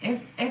book,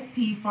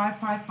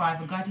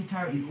 FP555, A Guide to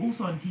Tarot, is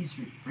also on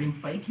Teesprings,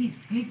 but it keeps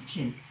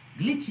glitching.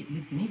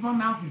 Listen, even my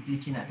mouth is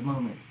glitching at the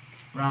moment,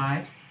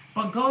 right?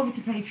 But go over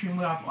to Patreon,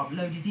 where I've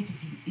uploaded it.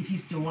 If you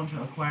still want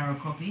to acquire a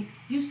copy,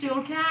 you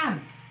still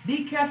can.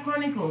 Big Cat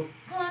Chronicles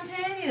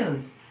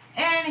continues.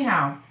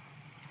 Anyhow,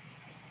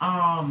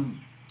 I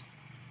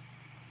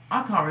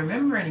can't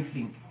remember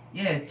anything.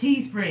 Yeah,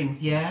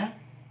 Teesprings, yeah.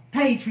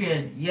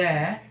 Patreon,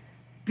 yeah.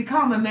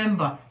 Become a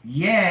member,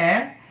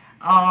 yeah.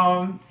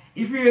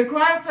 If you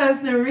require a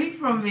personal read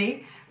from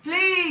me,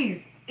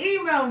 please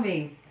email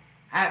me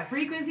at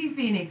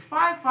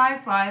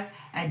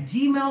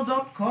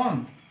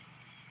frequencyphoenix555@gmail.com.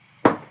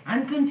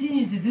 And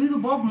continue to do the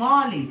Bob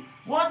Marley.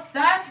 What's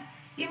that?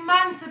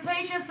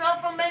 Emancipate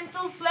yourself from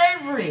mental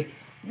slavery.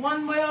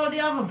 One way or the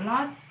other,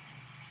 blood.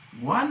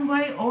 One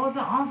way or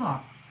the other.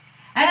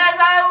 And as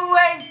I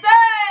always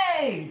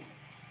say,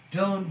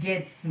 don't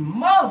get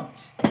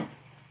smoked.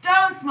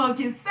 Don't smoke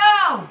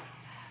yourself.